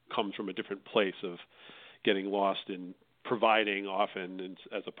sort of comes from a different place of getting lost in providing often,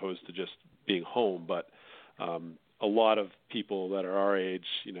 as opposed to just being home. But a lot of people that are our age,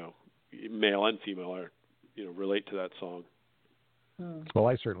 male and female, are relate to that song. Well,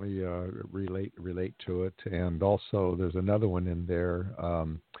 I certainly relate to it, and also there's another one in there.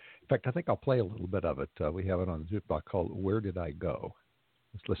 In fact, I think I'll play a little bit of it. We have it on Jukebox called "Where Did I Go?"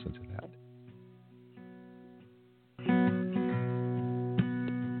 Let's listen to that.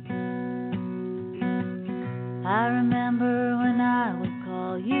 I remember when I would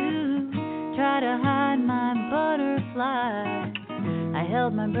call you, try to hide my butterfly. I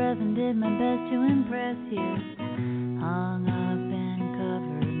held my breath and did my best to impress you. Hung up and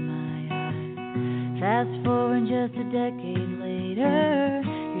covered my eyes. Fast forward just a decade later,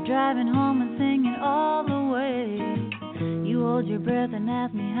 you're driving home and singing all the way. You hold your breath and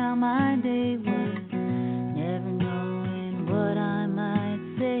ask me how my day was, never knowing what I might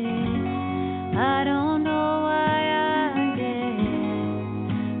say. I don't know why I get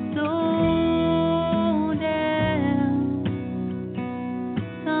so down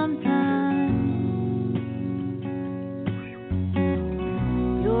sometimes.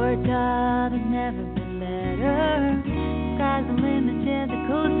 Your job has never been better. Sky's the limit, yeah, the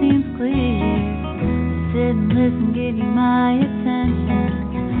coast seems clear. Sit and listen, give you my attention.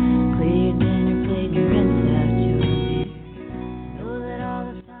 Clear dinner plate, you rinsed out your beer. Know that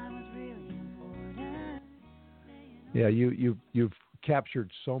you've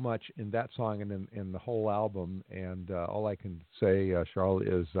captured so much in that song and in the whole album, and all I can say, Charlotte,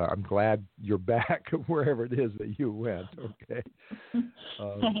 is I'm glad you're back wherever it is that you went. Okay.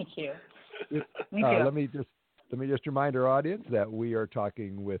 Thank you. Me too. Let me just remind our audience that we are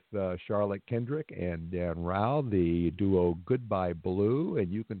talking with Charlotte Kendrick and Dan Rowe, the duo Goodbye Blue,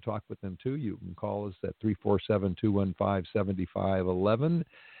 and you can talk with them too. You can call us at 347-215-7511,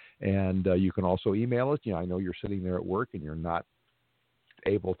 and you can also email us. I know you're sitting there at work and you're not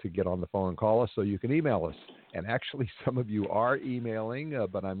able to get on the phone and call us, so you can email us. And actually, some of you are emailing,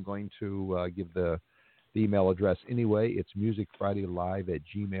 but I'm going to give the email address anyway. It's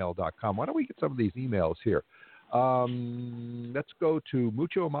musicfridaylive@gmail.com. Why don't we get some of these emails here? Let's go to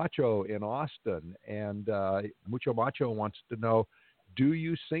Mucho Macho in Austin. And Mucho Macho wants to know, do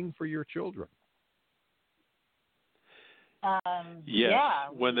you sing for your children? Yes, yeah.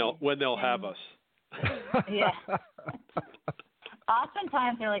 When they'll have us. Yeah.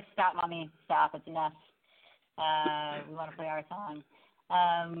 Oftentimes they're like, stop, mommy, stop, it's enough. We want to play our song.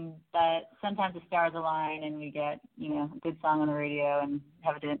 But sometimes the stars align and we get, a good song on the radio and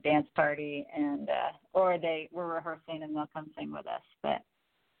have a dance party, and or we're rehearsing and they'll come sing with us. But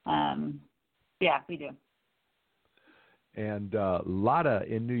yeah, we do. And Lotta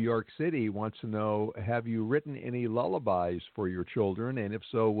in New York City wants to know, have you written any lullabies for your children? And if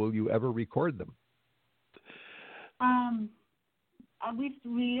so, will you ever record them? I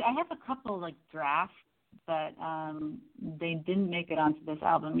have a couple like drafts, but they didn't make it onto this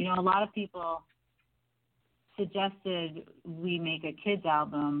album. A lot of people suggested we make a kids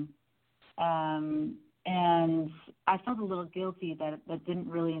album, and I felt a little guilty that didn't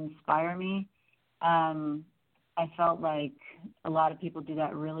really inspire me. I felt like a lot of people do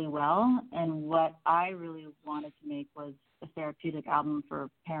that really well, and what I really wanted to make was a therapeutic album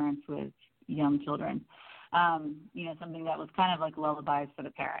for parents with young children. Something that was kind of like lullabies for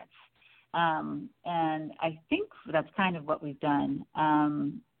the parents. And I think that's kind of what we've done.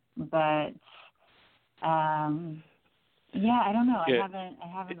 But yeah, I don't know. Yeah. I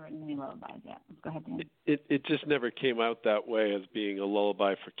haven't written any lullabies yet. Go ahead, Dan. It just never came out that way as being a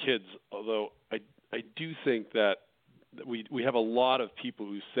lullaby for kids. Although I do think that we have a lot of people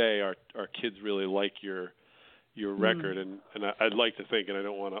who say our kids really like your record, and I'd like to think, and I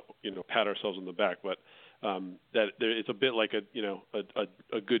don't want to pat ourselves on the back, but that it's a bit like a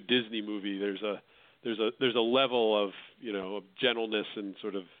good Disney movie. There's a level of of gentleness and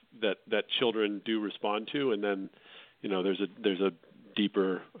sort of that children do respond to, and then there's a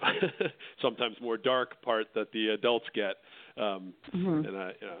deeper, sometimes more dark part that the adults get. And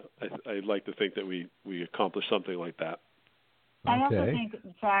I'd like to think that we accomplish something like that. I also think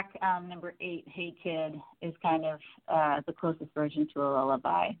track number 8, Hey Kid, is kind of the closest version to a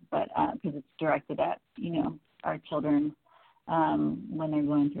lullaby, but because it's directed at, our children when they're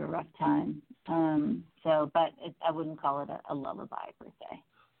going through a rough time. But I wouldn't call it a lullaby per se.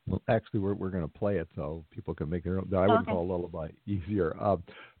 Well, actually, we're going to play it so people can make their own. I wouldn't call a lullaby easier.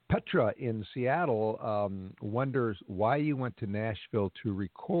 Petra in Seattle wonders why you went to Nashville to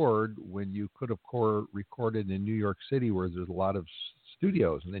record when you could have recorded in New York City, where there's a lot of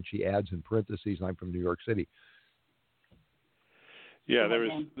studios. And then she adds in parentheses, I'm from New York City. Yeah,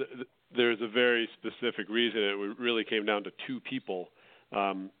 there's a very specific reason. It really came down to two people.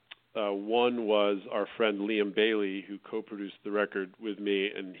 One was our friend Liam Bailey, who co-produced the record with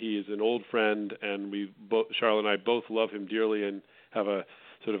me, and he is an old friend, and Charlotte and I both love him dearly and have a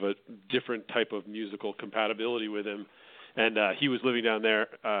sort of a different type of musical compatibility with him. And he was living down there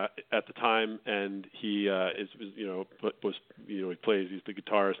at the time, and he he plays. He's the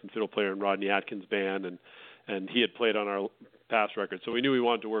guitarist and fiddle player in Rodney Atkins' band, and he had played on our past record. So we knew we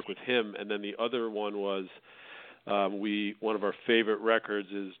wanted to work with him. And then the other one was one of our favorite records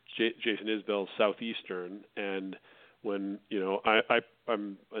is Jason Isbell's Southeastern, and when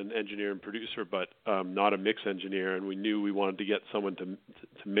I'm an engineer and producer, but not a mix engineer, and we knew we wanted to get someone to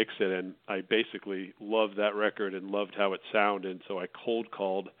mix it, and I basically loved that record and loved how it sounded, and so I cold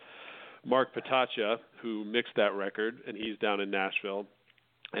called Mark Pataccia, who mixed that record, and he's down in Nashville,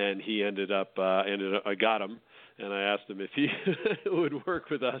 and he I got him, and I asked him if he would work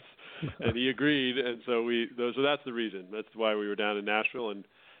with us, and he agreed, and so so that's the reason. That's why we were down in Nashville, and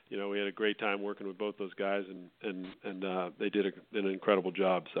we had a great time working with both those guys, and they did an incredible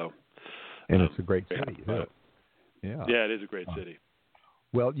job. So, and it's a great city. Yeah, it is a great city.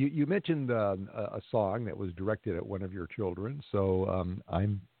 Well, you mentioned a song that was directed at one of your children. So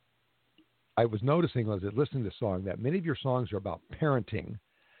I was noticing as I was listening to the song that many of your songs are about parenting,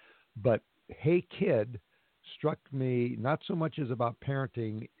 but Hey Kid struck me not so much as about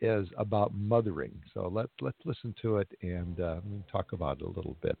parenting as about mothering. So let's listen to it and talk about it a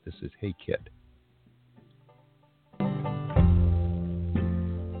little bit. This is Hey Kid.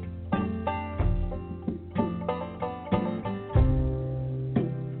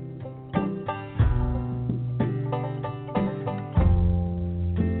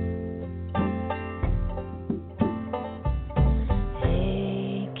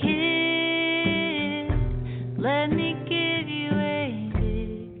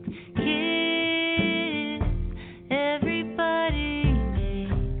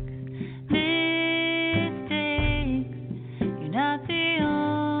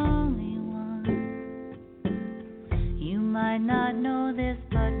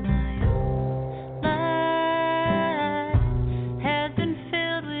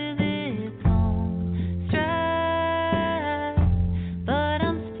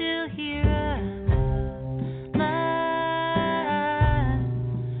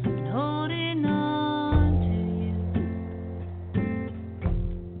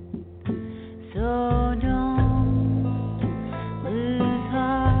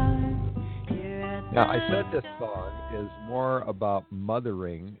 Now, I said this song is more about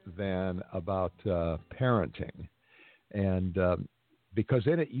mothering than about parenting, and because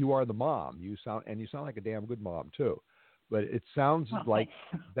in it you are the mom. You sound like a damn good mom too, but it sounds like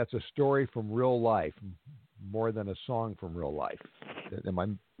that's a story from real life more than a song from real life. Is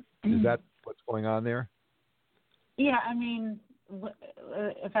that what's going on there? Yeah, I mean,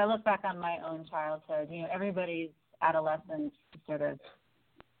 if I look back on my own childhood, everybody's adolescence sort of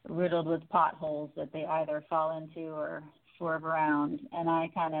riddled with potholes that they either fall into or swerve around. And I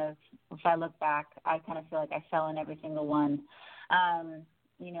kind of, if I look back, I kind of feel like I fell in every single one.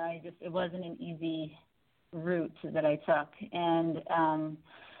 It wasn't an easy route that I took. And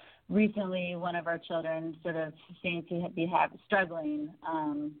recently, one of our children sort of seemed to be struggling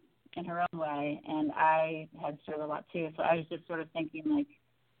in her own way, and I had struggled a lot too. So I was just sort of thinking, like,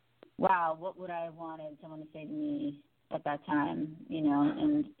 wow, what would I have wanted someone to say to me at that time,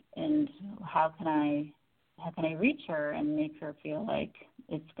 and how can I reach her and make her feel like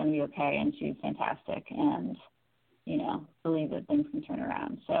it's going to be okay and she's fantastic and, believe that things can turn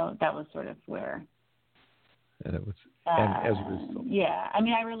around. So that was sort of where. And it was, and as a result. Yeah, I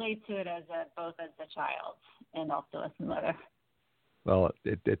mean, I relate to it both as a child and also as a mother. Well,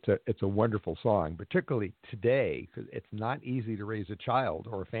 it's a wonderful song, particularly today, because it's not easy to raise a child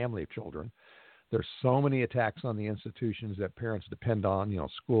or a family of children. There's so many attacks on the institutions that parents depend on,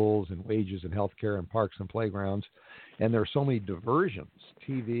 schools and wages and healthcare and parks and playgrounds. And there are so many diversions,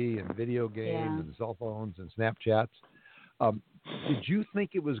 TV and video games and cell phones and Snapchats. Did you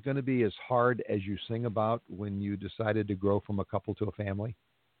think it was going to be as hard as you sing about when you decided to grow from a couple to a family?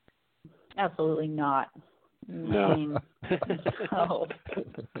 Absolutely not. No. No.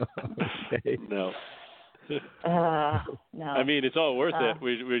 Okay. No. No. I mean, it's all worth it.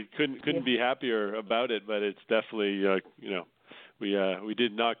 We couldn't be happier about it, but it's definitely we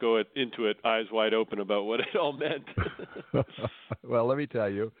did not go into it eyes wide open about what it all meant. Well, let me tell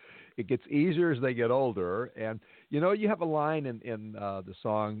you, it gets easier as they get older, and you have a line in the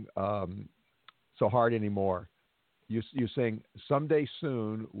song "So Hard Anymore." You sing, "Someday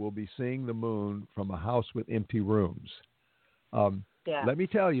soon we'll be seeing the moon from a house with empty rooms." Let me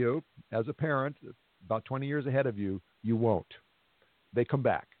tell you, as a parent, about 20 years ahead of you, you won't. They come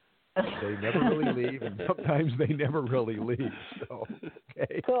back. They never really leave, and sometimes they never really leave. So,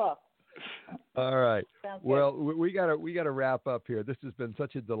 okay. Cool. All right. Sounds well, we gotta wrap up here. This has been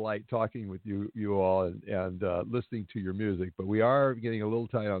such a delight talking with you all and listening to your music. But we are getting a little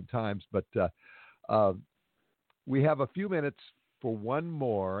tight on times. But we have a few minutes for one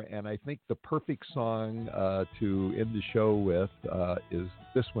more, and I think the perfect song to end the show with is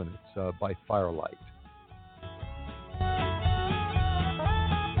this one. It's by Firelight.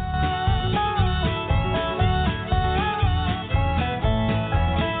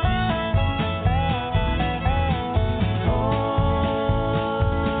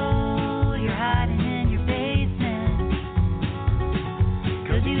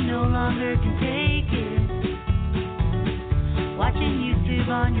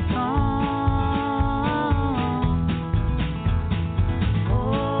 On your phone,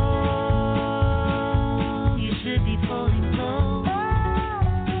 oh, you should be folding clothes,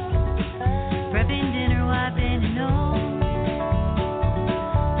 prepping dinner, wiping your nose,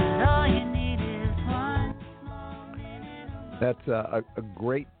 but all you need is one small minute alone. That's a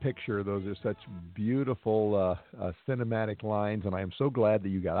great picture. Those are such beautiful cinematic lines, and I am so glad that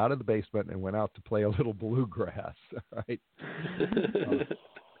you got out of the basement and went out to play a little bluegrass. All right.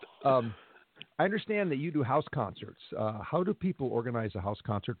 I understand that you do house concerts. How do people organize a house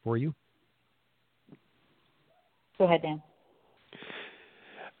concert for you? Go ahead, Dan.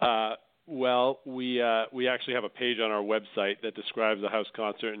 Well, we actually have a page on our website that describes the house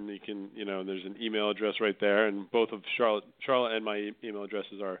concert, and you can, there's an email address right there, and both of Charlotte and my email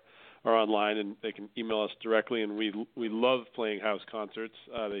addresses are online, and they can email us directly. And we love playing house concerts.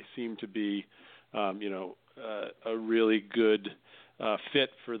 They seem to be, a really good fit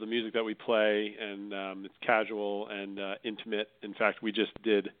for the music that we play, and it's casual and intimate. In fact, we just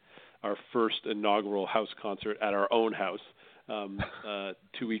did our first inaugural house concert at our own house 2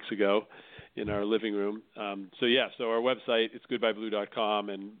 weeks ago in our living room. So our website, it's goodbyeblue.com,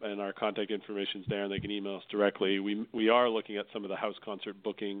 and our contact information is there, and they can email us directly. We are looking at some of the house concert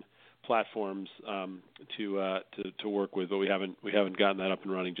booking platforms to work with, but we haven't gotten that up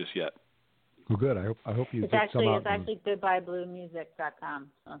and running just yet. Well, good. I hope you. It's actually goodbyebluemusic.com.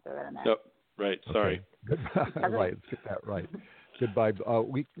 I'll throw that in there. Yep. Right. Sorry. Okay. Right. Let's get that right. Goodbye.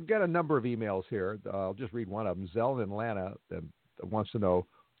 We got a number of emails here. I'll just read one of them. Zell in Atlanta wants to know,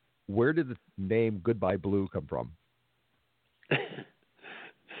 where did the name Goodbye Blue come from?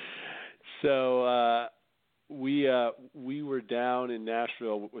 So we were down in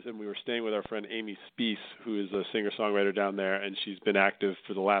Nashville and we were staying with our friend Amy Speece, who is a singer-songwriter down there, and she's been active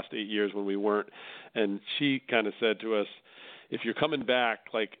for the last 8 years when we weren't. And she kind of said to us, if you're coming back,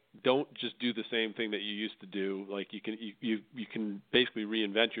 like, don't just do the same thing that you used to do. Like, you can basically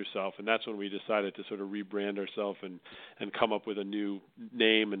reinvent yourself, and that's when we decided to sort of rebrand ourselves and come up with a new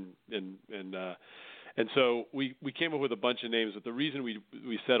name, and so we came up with a bunch of names. But the reason we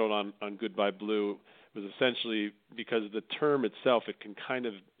settled on Goodbye Blue was essentially because the term itself,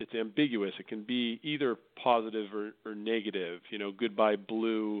 it's ambiguous. It can be either positive or negative. Goodbye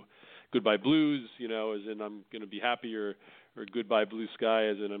Blue, Goodbye Blues, as in I'm going to be happier, or Goodbye Blue Sky,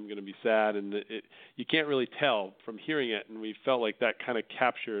 as in I'm going to be sad. And you can't really tell from hearing it, and we felt like that kind of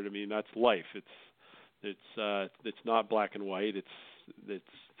captured. I mean, that's life. It's not black and white. It's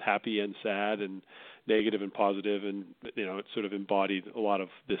happy and sad, and negative and positive, and it sort of embodied a lot of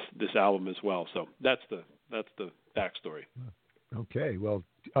this album as well. So that's the backstory. Okay, well,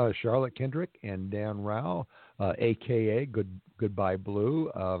 Charlotte Kendrick and Dan Rowe, a.k.a. Goodbye Blue.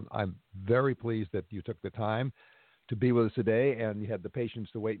 I'm very pleased that you took the time to be with us today, and you had the patience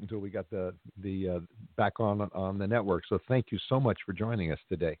to wait until we got the back on the network. So thank you so much for joining us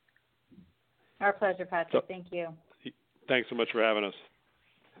today. Our pleasure, Patrick. Thank you. Thanks so much for having us.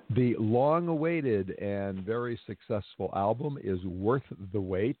 The long-awaited and very successful album is Worth the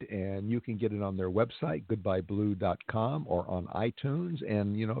Wait, and you can get it on their website, goodbyeblue.com, or on iTunes.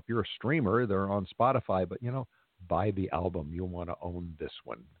 And, if you're a streamer, they're on Spotify. But, buy the album. You'll want to own this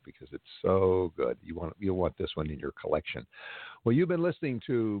one because it's so good. You'll want this one in your collection. Well, you've been listening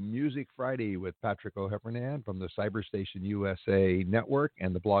to Music Friday with Patrick O'Heffernan from the Cyberstation USA Network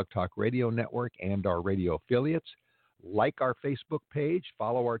and the Blog Talk Radio Network and our radio affiliates. Like our Facebook page,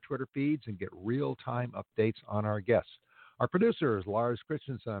 follow our Twitter feeds, and get real-time updates on our guests. Our producer is Lars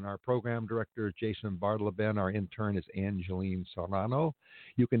Christensen. Our program director is Jason Bartleben. Our intern is Angeline Serrano.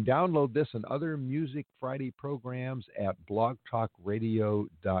 You can download this and other Music Friday programs at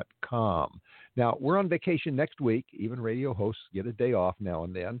blogtalkradio.com. Now, we're on vacation next week. Even radio hosts get a day off now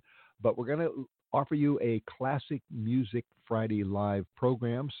and then. But we're going to offer you a classic Music Friday Live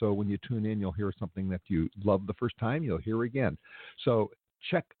program. So when you tune in, you'll hear something that you loved the first time. You'll hear again. So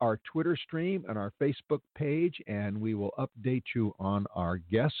check our Twitter stream and our Facebook page, and we will update you on our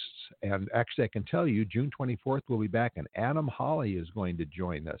guests. And actually, I can tell you, June 24th, we'll be back, and Adam Hawley is going to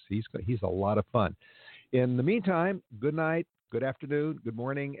join us. He's a lot of fun. In the meantime, good night, good afternoon, good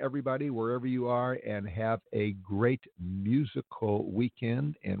morning, everybody, wherever you are, and have a great musical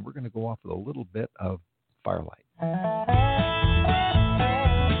weekend. And we're going to go off with a little bit of Firelight.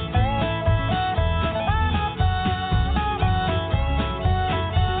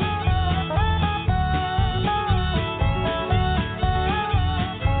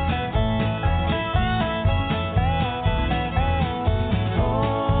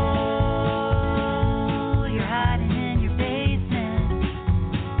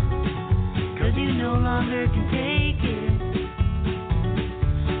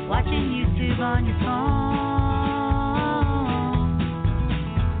 On your phone,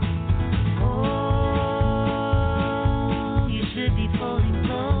 oh, you should be folding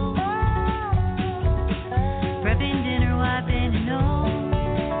clothes, prepping dinner, wiping your nose.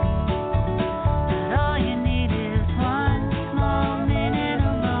 But all you need is one small minute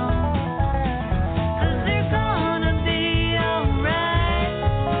alone, 'cause they're gonna be alright.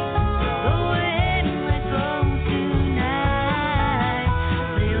 Go ahead and let go tonight.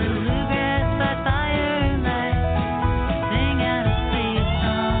 Play a little bluegrass by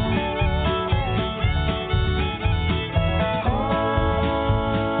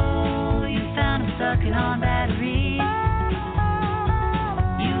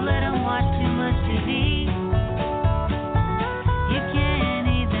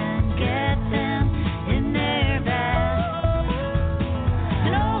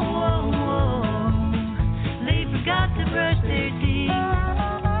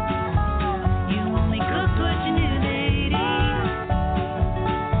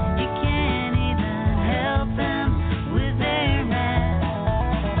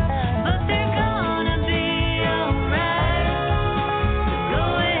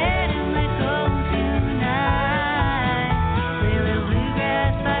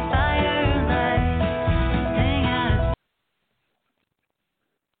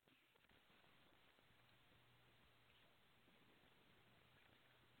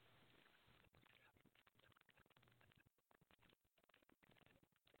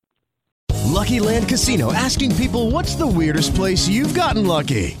Lucky Land Casino, asking people, what's the weirdest place you've gotten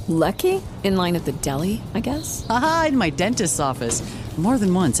lucky? Lucky? In line at the deli, I guess? Aha, in my dentist's office. More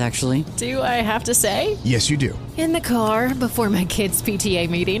than once, actually. Do I have to say? Yes, you do. In the car before my kids' PTA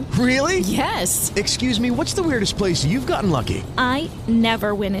meeting. Really? Yes. Excuse me, what's the weirdest place you've gotten lucky? I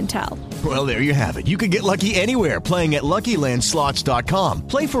never win and tell. Well, there you have it. You can get lucky anywhere, playing at LuckyLandSlots.com.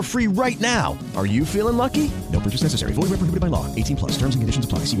 Play for free right now. Are you feeling lucky? No purchase necessary. Void where prohibited by law. 18+. Terms and conditions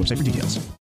apply. See website for details.